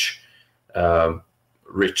rich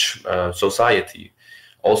society.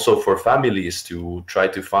 Also for families to try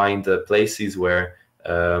to find places where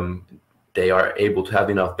they are able to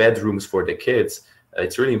have enough bedrooms for the kids.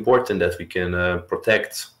 It's really important that we can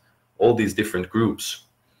protect all these different groups.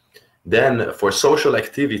 Then for social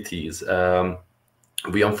activities,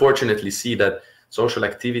 we unfortunately see that social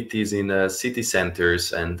activities in city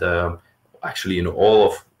centers and actually in all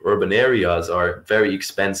of urban areas are very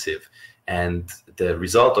expensive. And the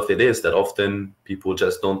result of it is that often people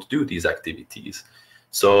just don't do these activities.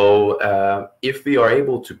 So if we are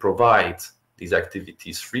able to provide these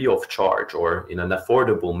activities free of charge or in an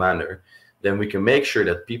affordable manner, then we can make sure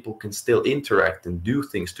that people can still interact and do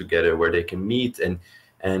things together, where they can meet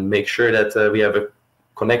and make sure that we have a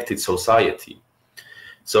connected society.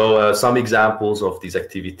 So some examples of these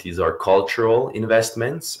activities are cultural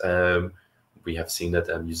investments. We have seen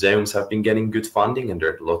that museums have been getting good funding, and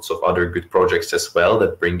there are lots of other good projects as well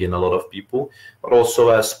that bring in a lot of people, but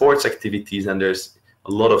also sports activities. And there's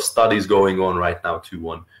a lot of studies going on right now too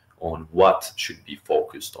on what should be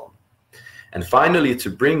focused on. And finally, to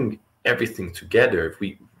bring everything together, if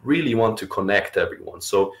we really want to connect everyone,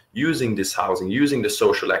 so using this housing, using the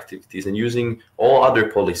social activities, and using all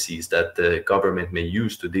other policies that the government may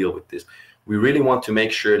use to deal with this, we really want to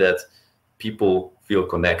make sure that people feel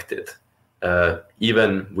connected,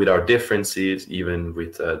 even with our differences, even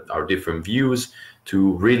with our different views,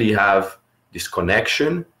 to really have this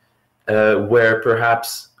connection where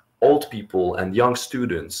perhaps old people and young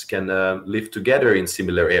students can live together in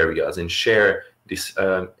similar areas and share this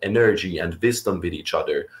energy and wisdom with each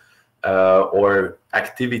other, or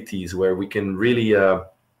activities where we can really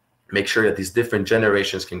make sure that these different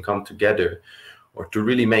generations can come together, or to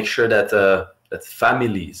really make sure that that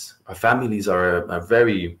families are a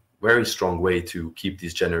very, very strong way to keep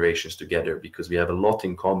these generations together, because we have a lot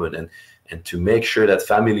in common, and to make sure that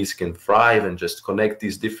families can thrive and just connect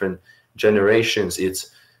these different generations,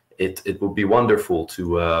 it would be wonderful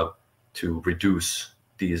to reduce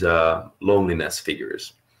these loneliness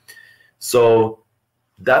figures. So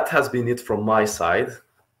that has been it from my side,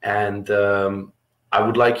 and I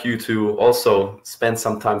would like you to also spend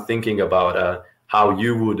some time thinking about how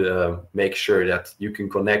you would make sure that you can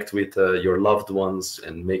connect with your loved ones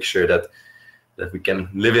and make sure that we can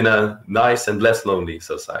live in a nice and less lonely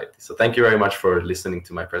society. So thank you very much for listening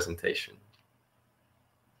to my presentation.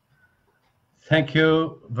 Thank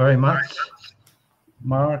you very much,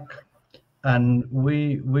 Mark. And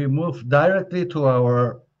we move directly to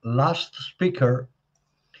our last speaker.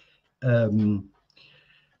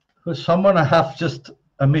 Someone I have just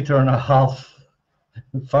a meter and a half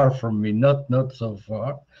far from me, not so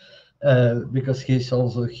far, because he's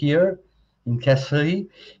also here in Cassidy,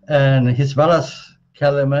 and he's Balázs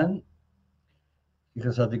Kelemen. He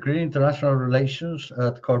has a degree in international relations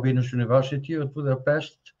at Corvinus University of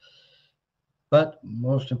Budapest, but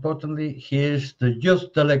most importantly, he is the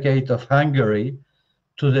youth delegate of Hungary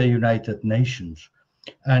to the United Nations,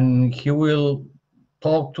 and he will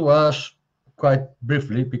talk to us quite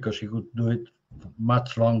briefly, because he could do it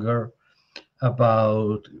much longer,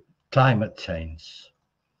 about climate change.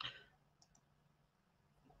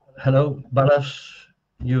 Hello, Balázs,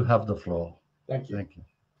 you have the floor. Thank you. Thank you.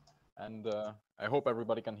 And I hope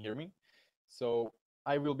everybody can hear me. So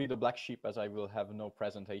I will be the black sheep, as I will have no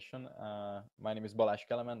presentation. My name is Balázs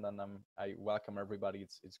Kelemen, and I welcome everybody.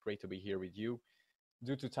 It's great to be here with you.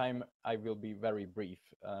 Due to time, I will be very brief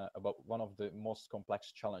about one of the most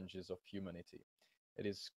complex challenges of humanity. It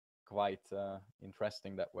is quite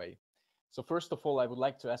interesting that way. So first of all, I would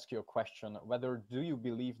like to ask you a question: whether do you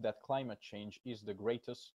believe that climate change is the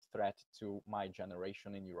greatest threat to my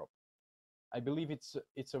generation in Europe? I believe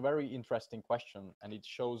it's a very interesting question, and it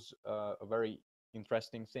shows a very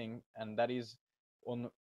interesting thing, and that is on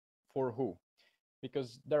for who,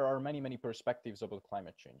 because there are many perspectives about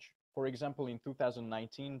climate change. For example, in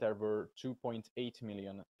 2019 there were 2.8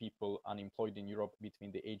 million people unemployed in Europe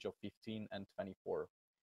between the age of 15 and 24.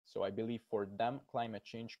 So I believe for them climate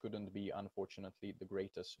change couldn't be, unfortunately, the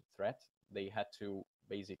greatest threat. They had to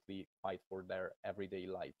basically fight for their everyday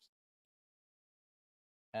lives.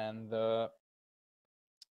 And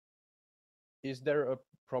is there a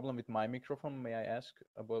problem with my microphone? May I ask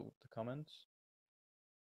about the comments?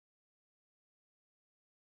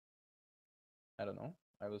 I don't know.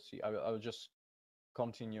 I will see. I will just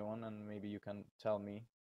continue on, and maybe you can tell me.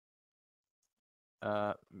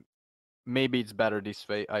 Maybe it's better this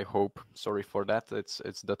way, I hope. Sorry for that.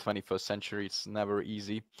 It's the 21st century. It's never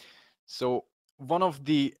easy. So one of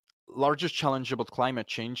the largest challenge about climate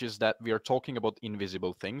change is that we are talking about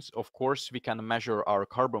invisible things. Of course, we can measure our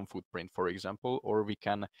carbon footprint, for example, or we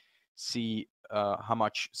can see how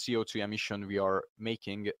much CO2 emission we are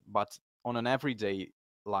making, but on an everyday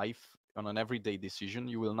life, on an everyday decision,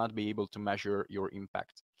 you will not be able to measure your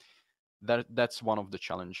impact. That's one of the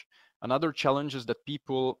challenge. Another challenge is that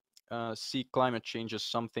people see climate change as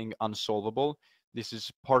something unsolvable. This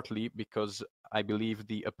is partly because I believe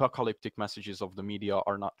the apocalyptic messages of the media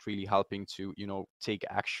are not really helping to, take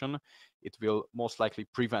action. It will most likely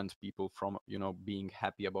prevent people from, being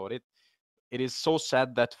happy about it. It is so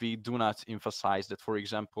sad that we do not emphasize that, for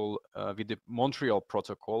example, with the Montreal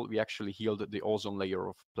Protocol, we actually healed the ozone layer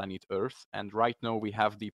of planet Earth. And right now we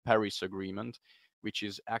have the Paris Agreement, which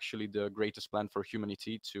is actually the greatest plan for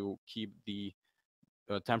humanity to keep the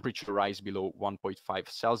temperature rise below 1.5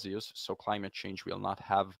 Celsius, so climate change will not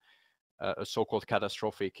have a so-called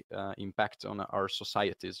catastrophic impact on our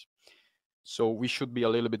societies. So we should be a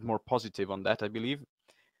little bit more positive on that, I believe.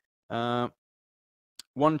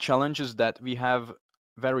 One challenge is that we have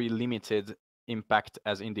very limited impact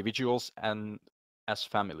as individuals and as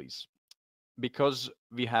families, because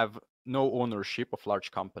we have no ownership of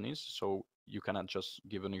large companies. So you cannot just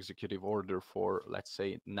give an executive order for, let's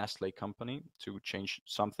say, Nestle company to change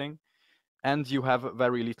something. And you have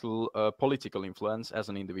very little political influence as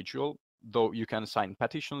an individual, though you can sign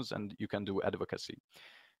petitions and you can do advocacy.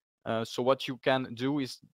 So what you can do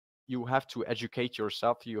is you have to educate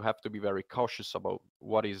yourself. You have to be very cautious about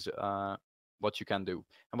what you can do.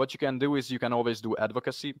 And what you can do is you can always do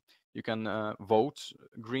advocacy. You can vote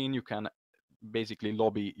green. You can basically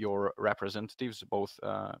lobby your representatives, both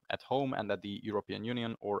at home and at the European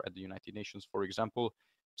Union or at the United Nations, for example,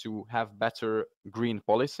 to have better green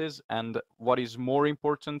policies. And what is more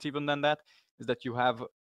important even than that is that you have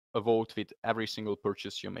a vote with every single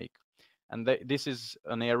purchase you make. And this is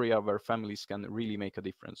an area where families can really make a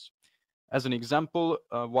difference. As an example,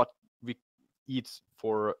 what we eat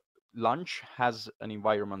for lunch has an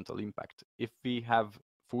environmental impact. If we have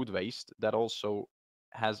food waste, that also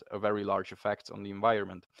has a very large effect on the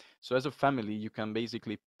environment. So as a family, you can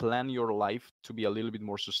basically plan your life to be a little bit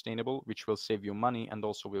more sustainable, which will save you money and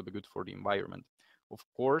also will be good for the environment. Of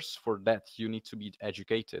course, for that, you need to be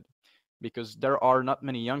educated, because there are not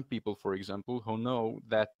many young people, for example, who know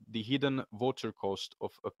that the hidden water cost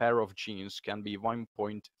of a pair of jeans can be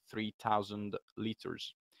 1.3 thousand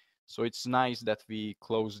liters. So it's nice that we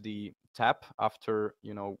close the tap after,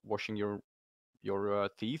 washing your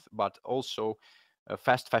teeth, but also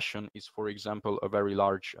fast fashion is, for example, a very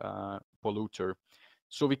large polluter.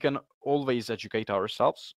 So we can always educate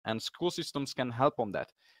ourselves, and school systems can help on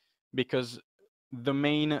that, because the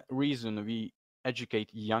main reason we educate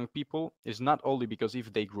young people is not only because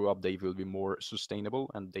if they grew up, they will be more sustainable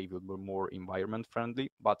and they will be more environment friendly,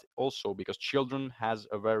 but also because children has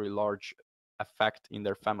a very large effect in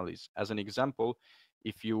their families. As an example,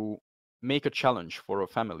 if you make a challenge for a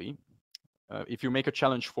family, if you make a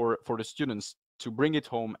challenge for the students to bring it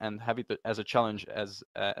home and have it as a challenge as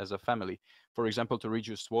a family, for example, to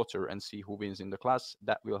reduce water and see who wins in the class,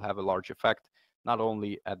 that will have a large effect, not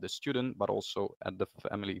only at the student, but also at the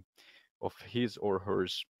family of his or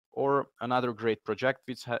hers. Or another great project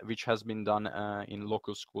which has been done in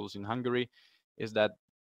local schools in Hungary is that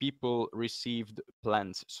people received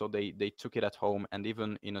plants, so they took it at home, and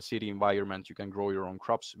even in a city environment you can grow your own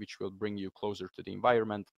crops, which will bring you closer to the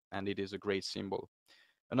environment, and it is a great symbol.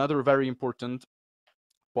 Another very important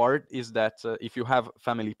part is that if you have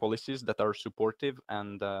family policies that are supportive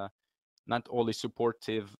and not only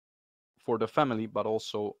supportive for the family, but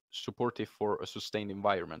also supportive for a sustained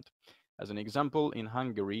environment. As an example, in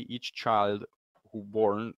Hungary, each child who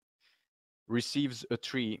born receives a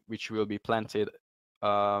tree which will be planted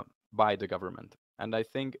by the government. And I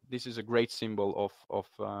think this is a great symbol of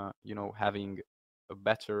you know, having a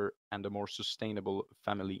better and a more sustainable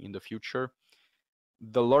family in the future.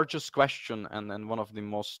 The largest question and one of the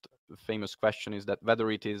most famous question is that whether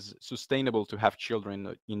it is sustainable to have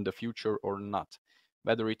children in the future or not,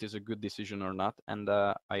 whether it is a good decision or not. And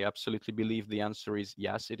I absolutely believe the answer is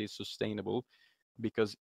yes, it is sustainable,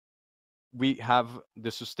 because we have the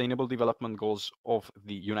Sustainable Development Goals of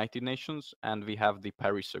the United Nations and we have the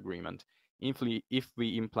Paris Agreement. If we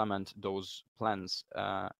implement those plans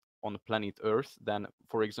on planet Earth, then,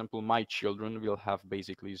 for example, my children will have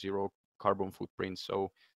basically zero carbon footprint,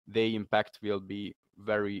 so their impact will be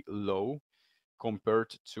very low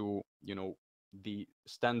compared to, you know, the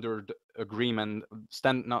standard agreement,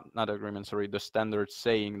 the standard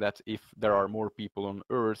saying that if there are more people on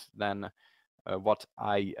Earth, then what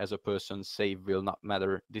I as a person say will not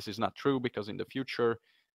matter. This is not true, because in the future,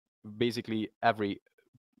 basically every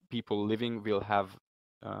people living will have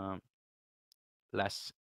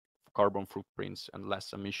less carbon footprints and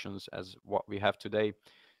less emissions as what we have today.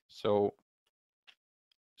 So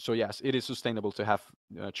yes, it is sustainable to have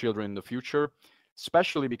children in the future,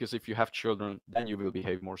 especially because if you have children, then you will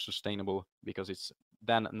behave more sustainable, because it's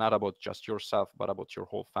then not about just yourself, but about your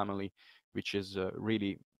whole family, which is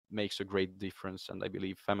really makes a great difference. And I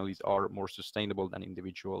believe families are more sustainable than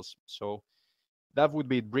individuals. So that would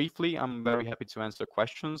be it briefly. I'm very happy to answer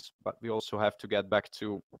questions, but we also have to get back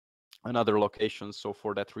to another location. So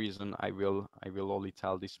for that reason, I will only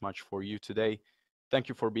tell this much for you today. Thank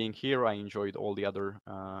you for being here. I enjoyed all the other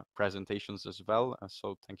presentations as well.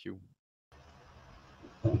 So thank you.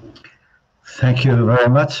 Thank you very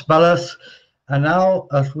much, Balázs. And now,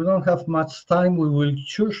 as we don't have much time, we will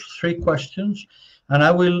choose 3 questions, and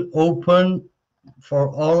I will open for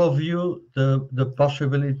all of you the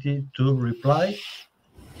possibility to reply.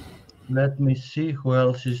 Let me see who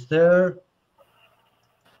else is there.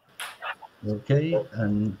 Okay,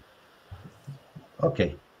 and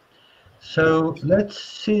okay. So let's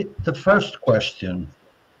see the first question.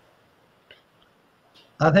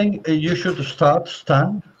 I think you should start,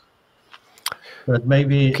 Stan, but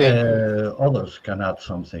maybe others can add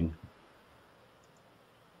something.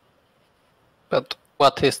 But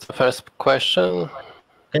what is the first question?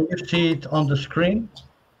 Can you see it on the screen?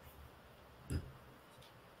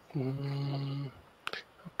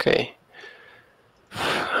 Okay.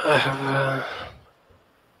 I have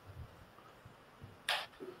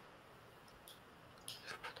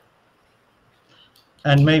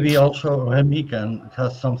and maybe also Remy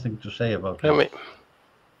has something to say about it.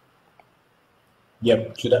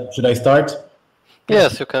 Yep. Should I start?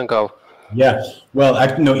 Yes, you can go. Yeah. Well,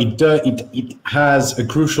 no, it has a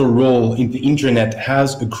crucial role. The internet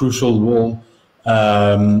has a crucial role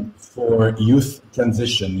for youth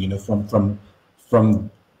transition. You know, from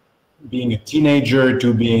being a teenager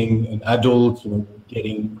to being an adult, you know,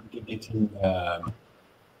 getting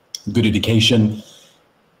good education.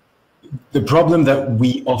 The problem that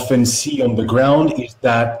we often see on the ground is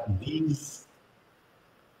that these,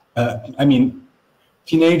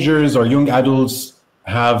 teenagers or young adults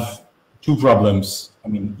have 2 problems. I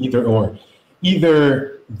mean,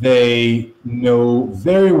 either they know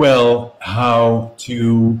very well how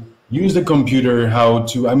to use the computer,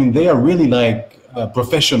 they are really like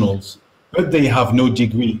professionals, but they have no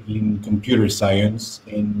degree in computer science,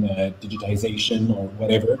 in digitization or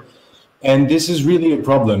whatever. And this is really a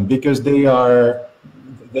problem, because they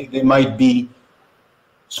might be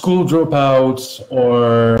school dropouts,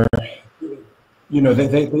 or you know,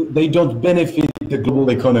 they don't benefit the global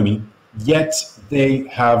economy, yet they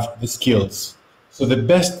have the skills. So the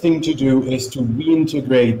best thing to do is to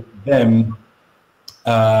reintegrate them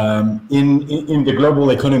in the global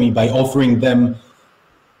economy by offering them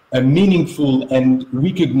a meaningful and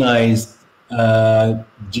recognized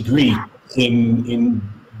degree in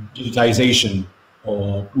digitization,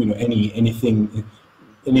 or anything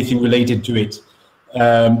related to it.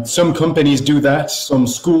 Some companies do that, some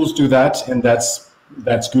schools do that, and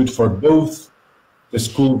that's good for both the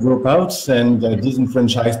school dropouts and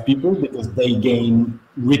disenfranchised people, because they gain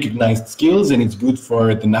recognized skills, and it's good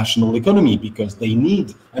for the national economy because they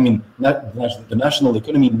need, the national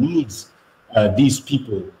economy needs these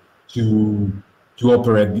people to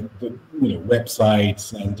operate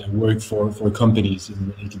websites and work for companies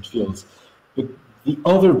in related fields. But the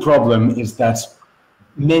other problem is that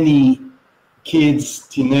many kids,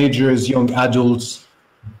 teenagers, young adults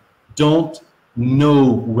don't know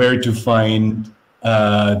where to find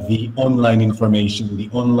the online information, the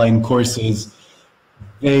online courses.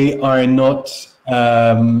 They are not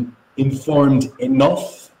informed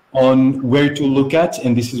enough on where to look at,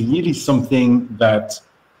 and this is really something that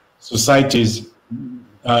societies,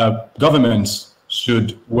 governments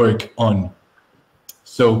should work on.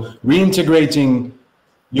 So reintegrating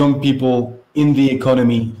young people in the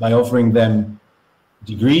economy by offering them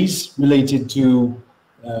degrees related to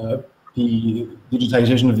the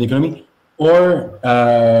digitization of the economy, or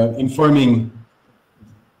informing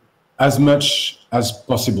as much as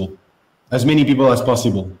possible, as many people as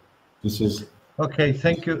possible. This is okay.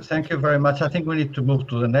 Thank you very much. I think we need to move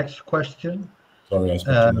to the next question. Sorry,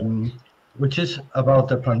 which is about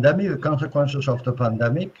the pandemic, the consequences of the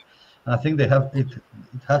pandemic. I think it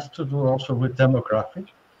has to do also with demographic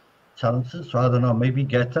challenges. So I don't know, maybe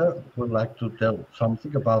Geta would like to tell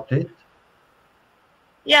something about it.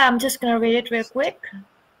 Yeah, I'm just going to read it real quick.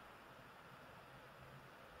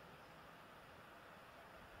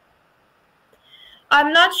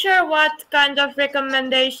 I'm not sure what kind of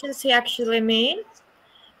recommendations he actually means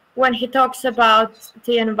when he talks about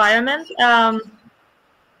the environment.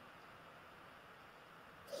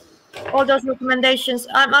 All those recommendations,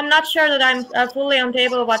 I'm not sure that I'm fully on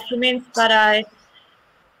table what he means, but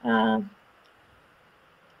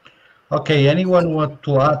Okay, anyone want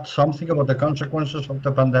to add something about the consequences of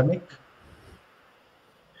the pandemic?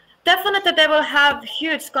 Definitely they will have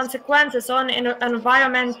huge consequences on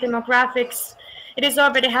environment, demographics. It is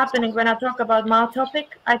already happening. When I talk about my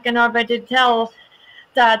topic, I can already tell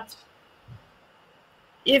that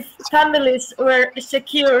if families were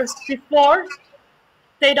secure before,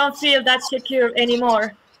 they don't feel that secure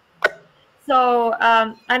anymore. So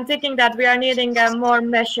I'm thinking that we are needing more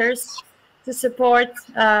measures to support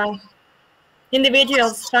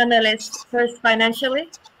individuals, families, first financially,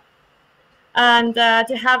 and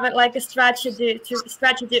to have like a strategy to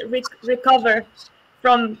recover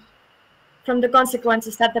from the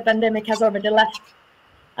consequences that the pandemic has already left.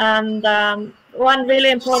 And one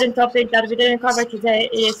really important topic that we didn't cover today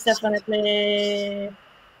is definitely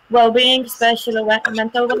well-being, especially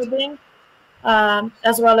mental well-being,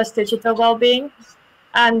 as well as digital well-being.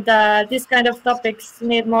 And these kind of topics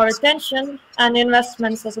need more attention and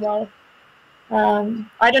investments as well.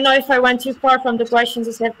 I don't know if I went too far from the questions.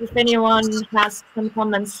 If anyone has some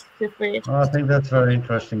comments, feel free. I think that's very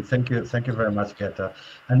interesting. Thank you very much, Geta.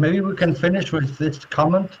 And maybe we can finish with this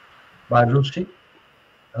comment by Lucy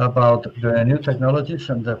about the new technologies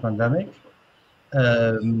and the pandemic. I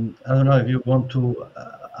don't know if you want to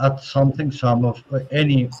add something,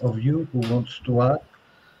 any of you who wants to add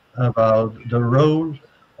about the role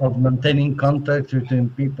of maintaining contact between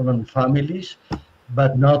people and families,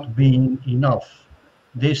 but not being enough.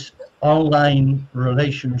 This online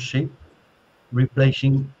relationship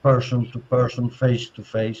replacing person-to-person,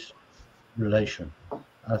 face-to-face relation.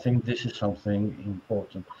 I think this is something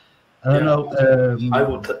important. I don't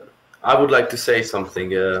know. I would like to say something.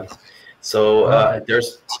 There's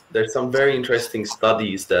some very interesting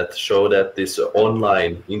studies that show that these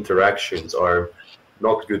online interactions are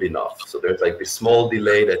not good enough. So there's like this small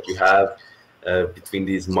delay that you have between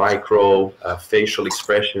these micro facial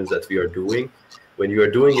expressions that we are doing. When you are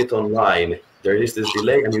doing it online, there is this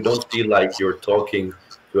delay and you don't feel like you're talking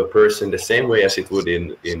to a person the same way as it would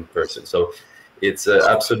in person. So it's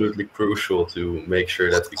absolutely crucial to make sure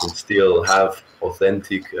that we can still have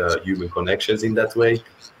authentic human connections in that way.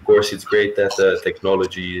 Of course, it's great that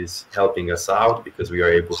technology is helping us out because we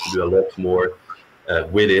are able to do a lot more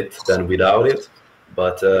with it than without it.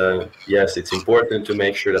 But yes, it's important to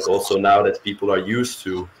make sure that also now that people are used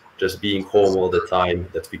to just being home all the time,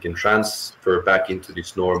 that we can transfer back into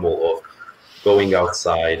this normal of going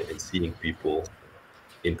outside and seeing people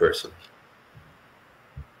in person.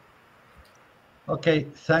 Okay,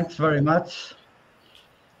 thanks very much.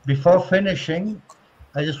 Before finishing,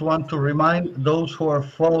 I just want to remind those who are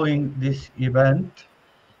following this event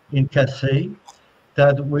in Cassis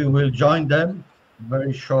that we will join them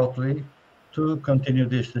very shortly to continue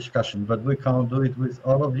this discussion, but we can't do it with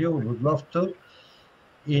all of you. We would love to.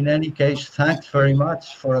 In any case, thanks very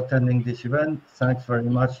much for attending this event. Thanks very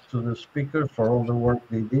much to the speaker for all the work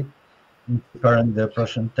they did in preparing the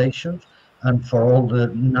presentations and for all the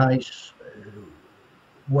nice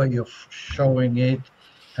way of showing it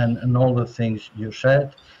and all the things you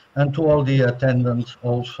said, and to all the attendants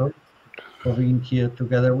also for being here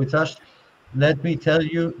together with us. Let me tell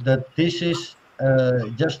you that this is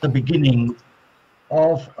just the beginning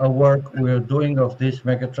of a work we're doing of this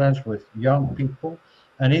Megatrends with young people,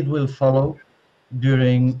 and it will follow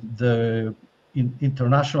during the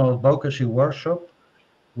international advocacy workshop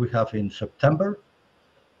we have in September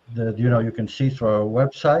that you can see through our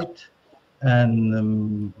website.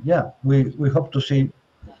 And yeah, we hope to see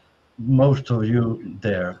most of you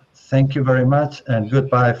there. Thank you very much, and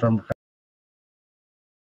goodbye from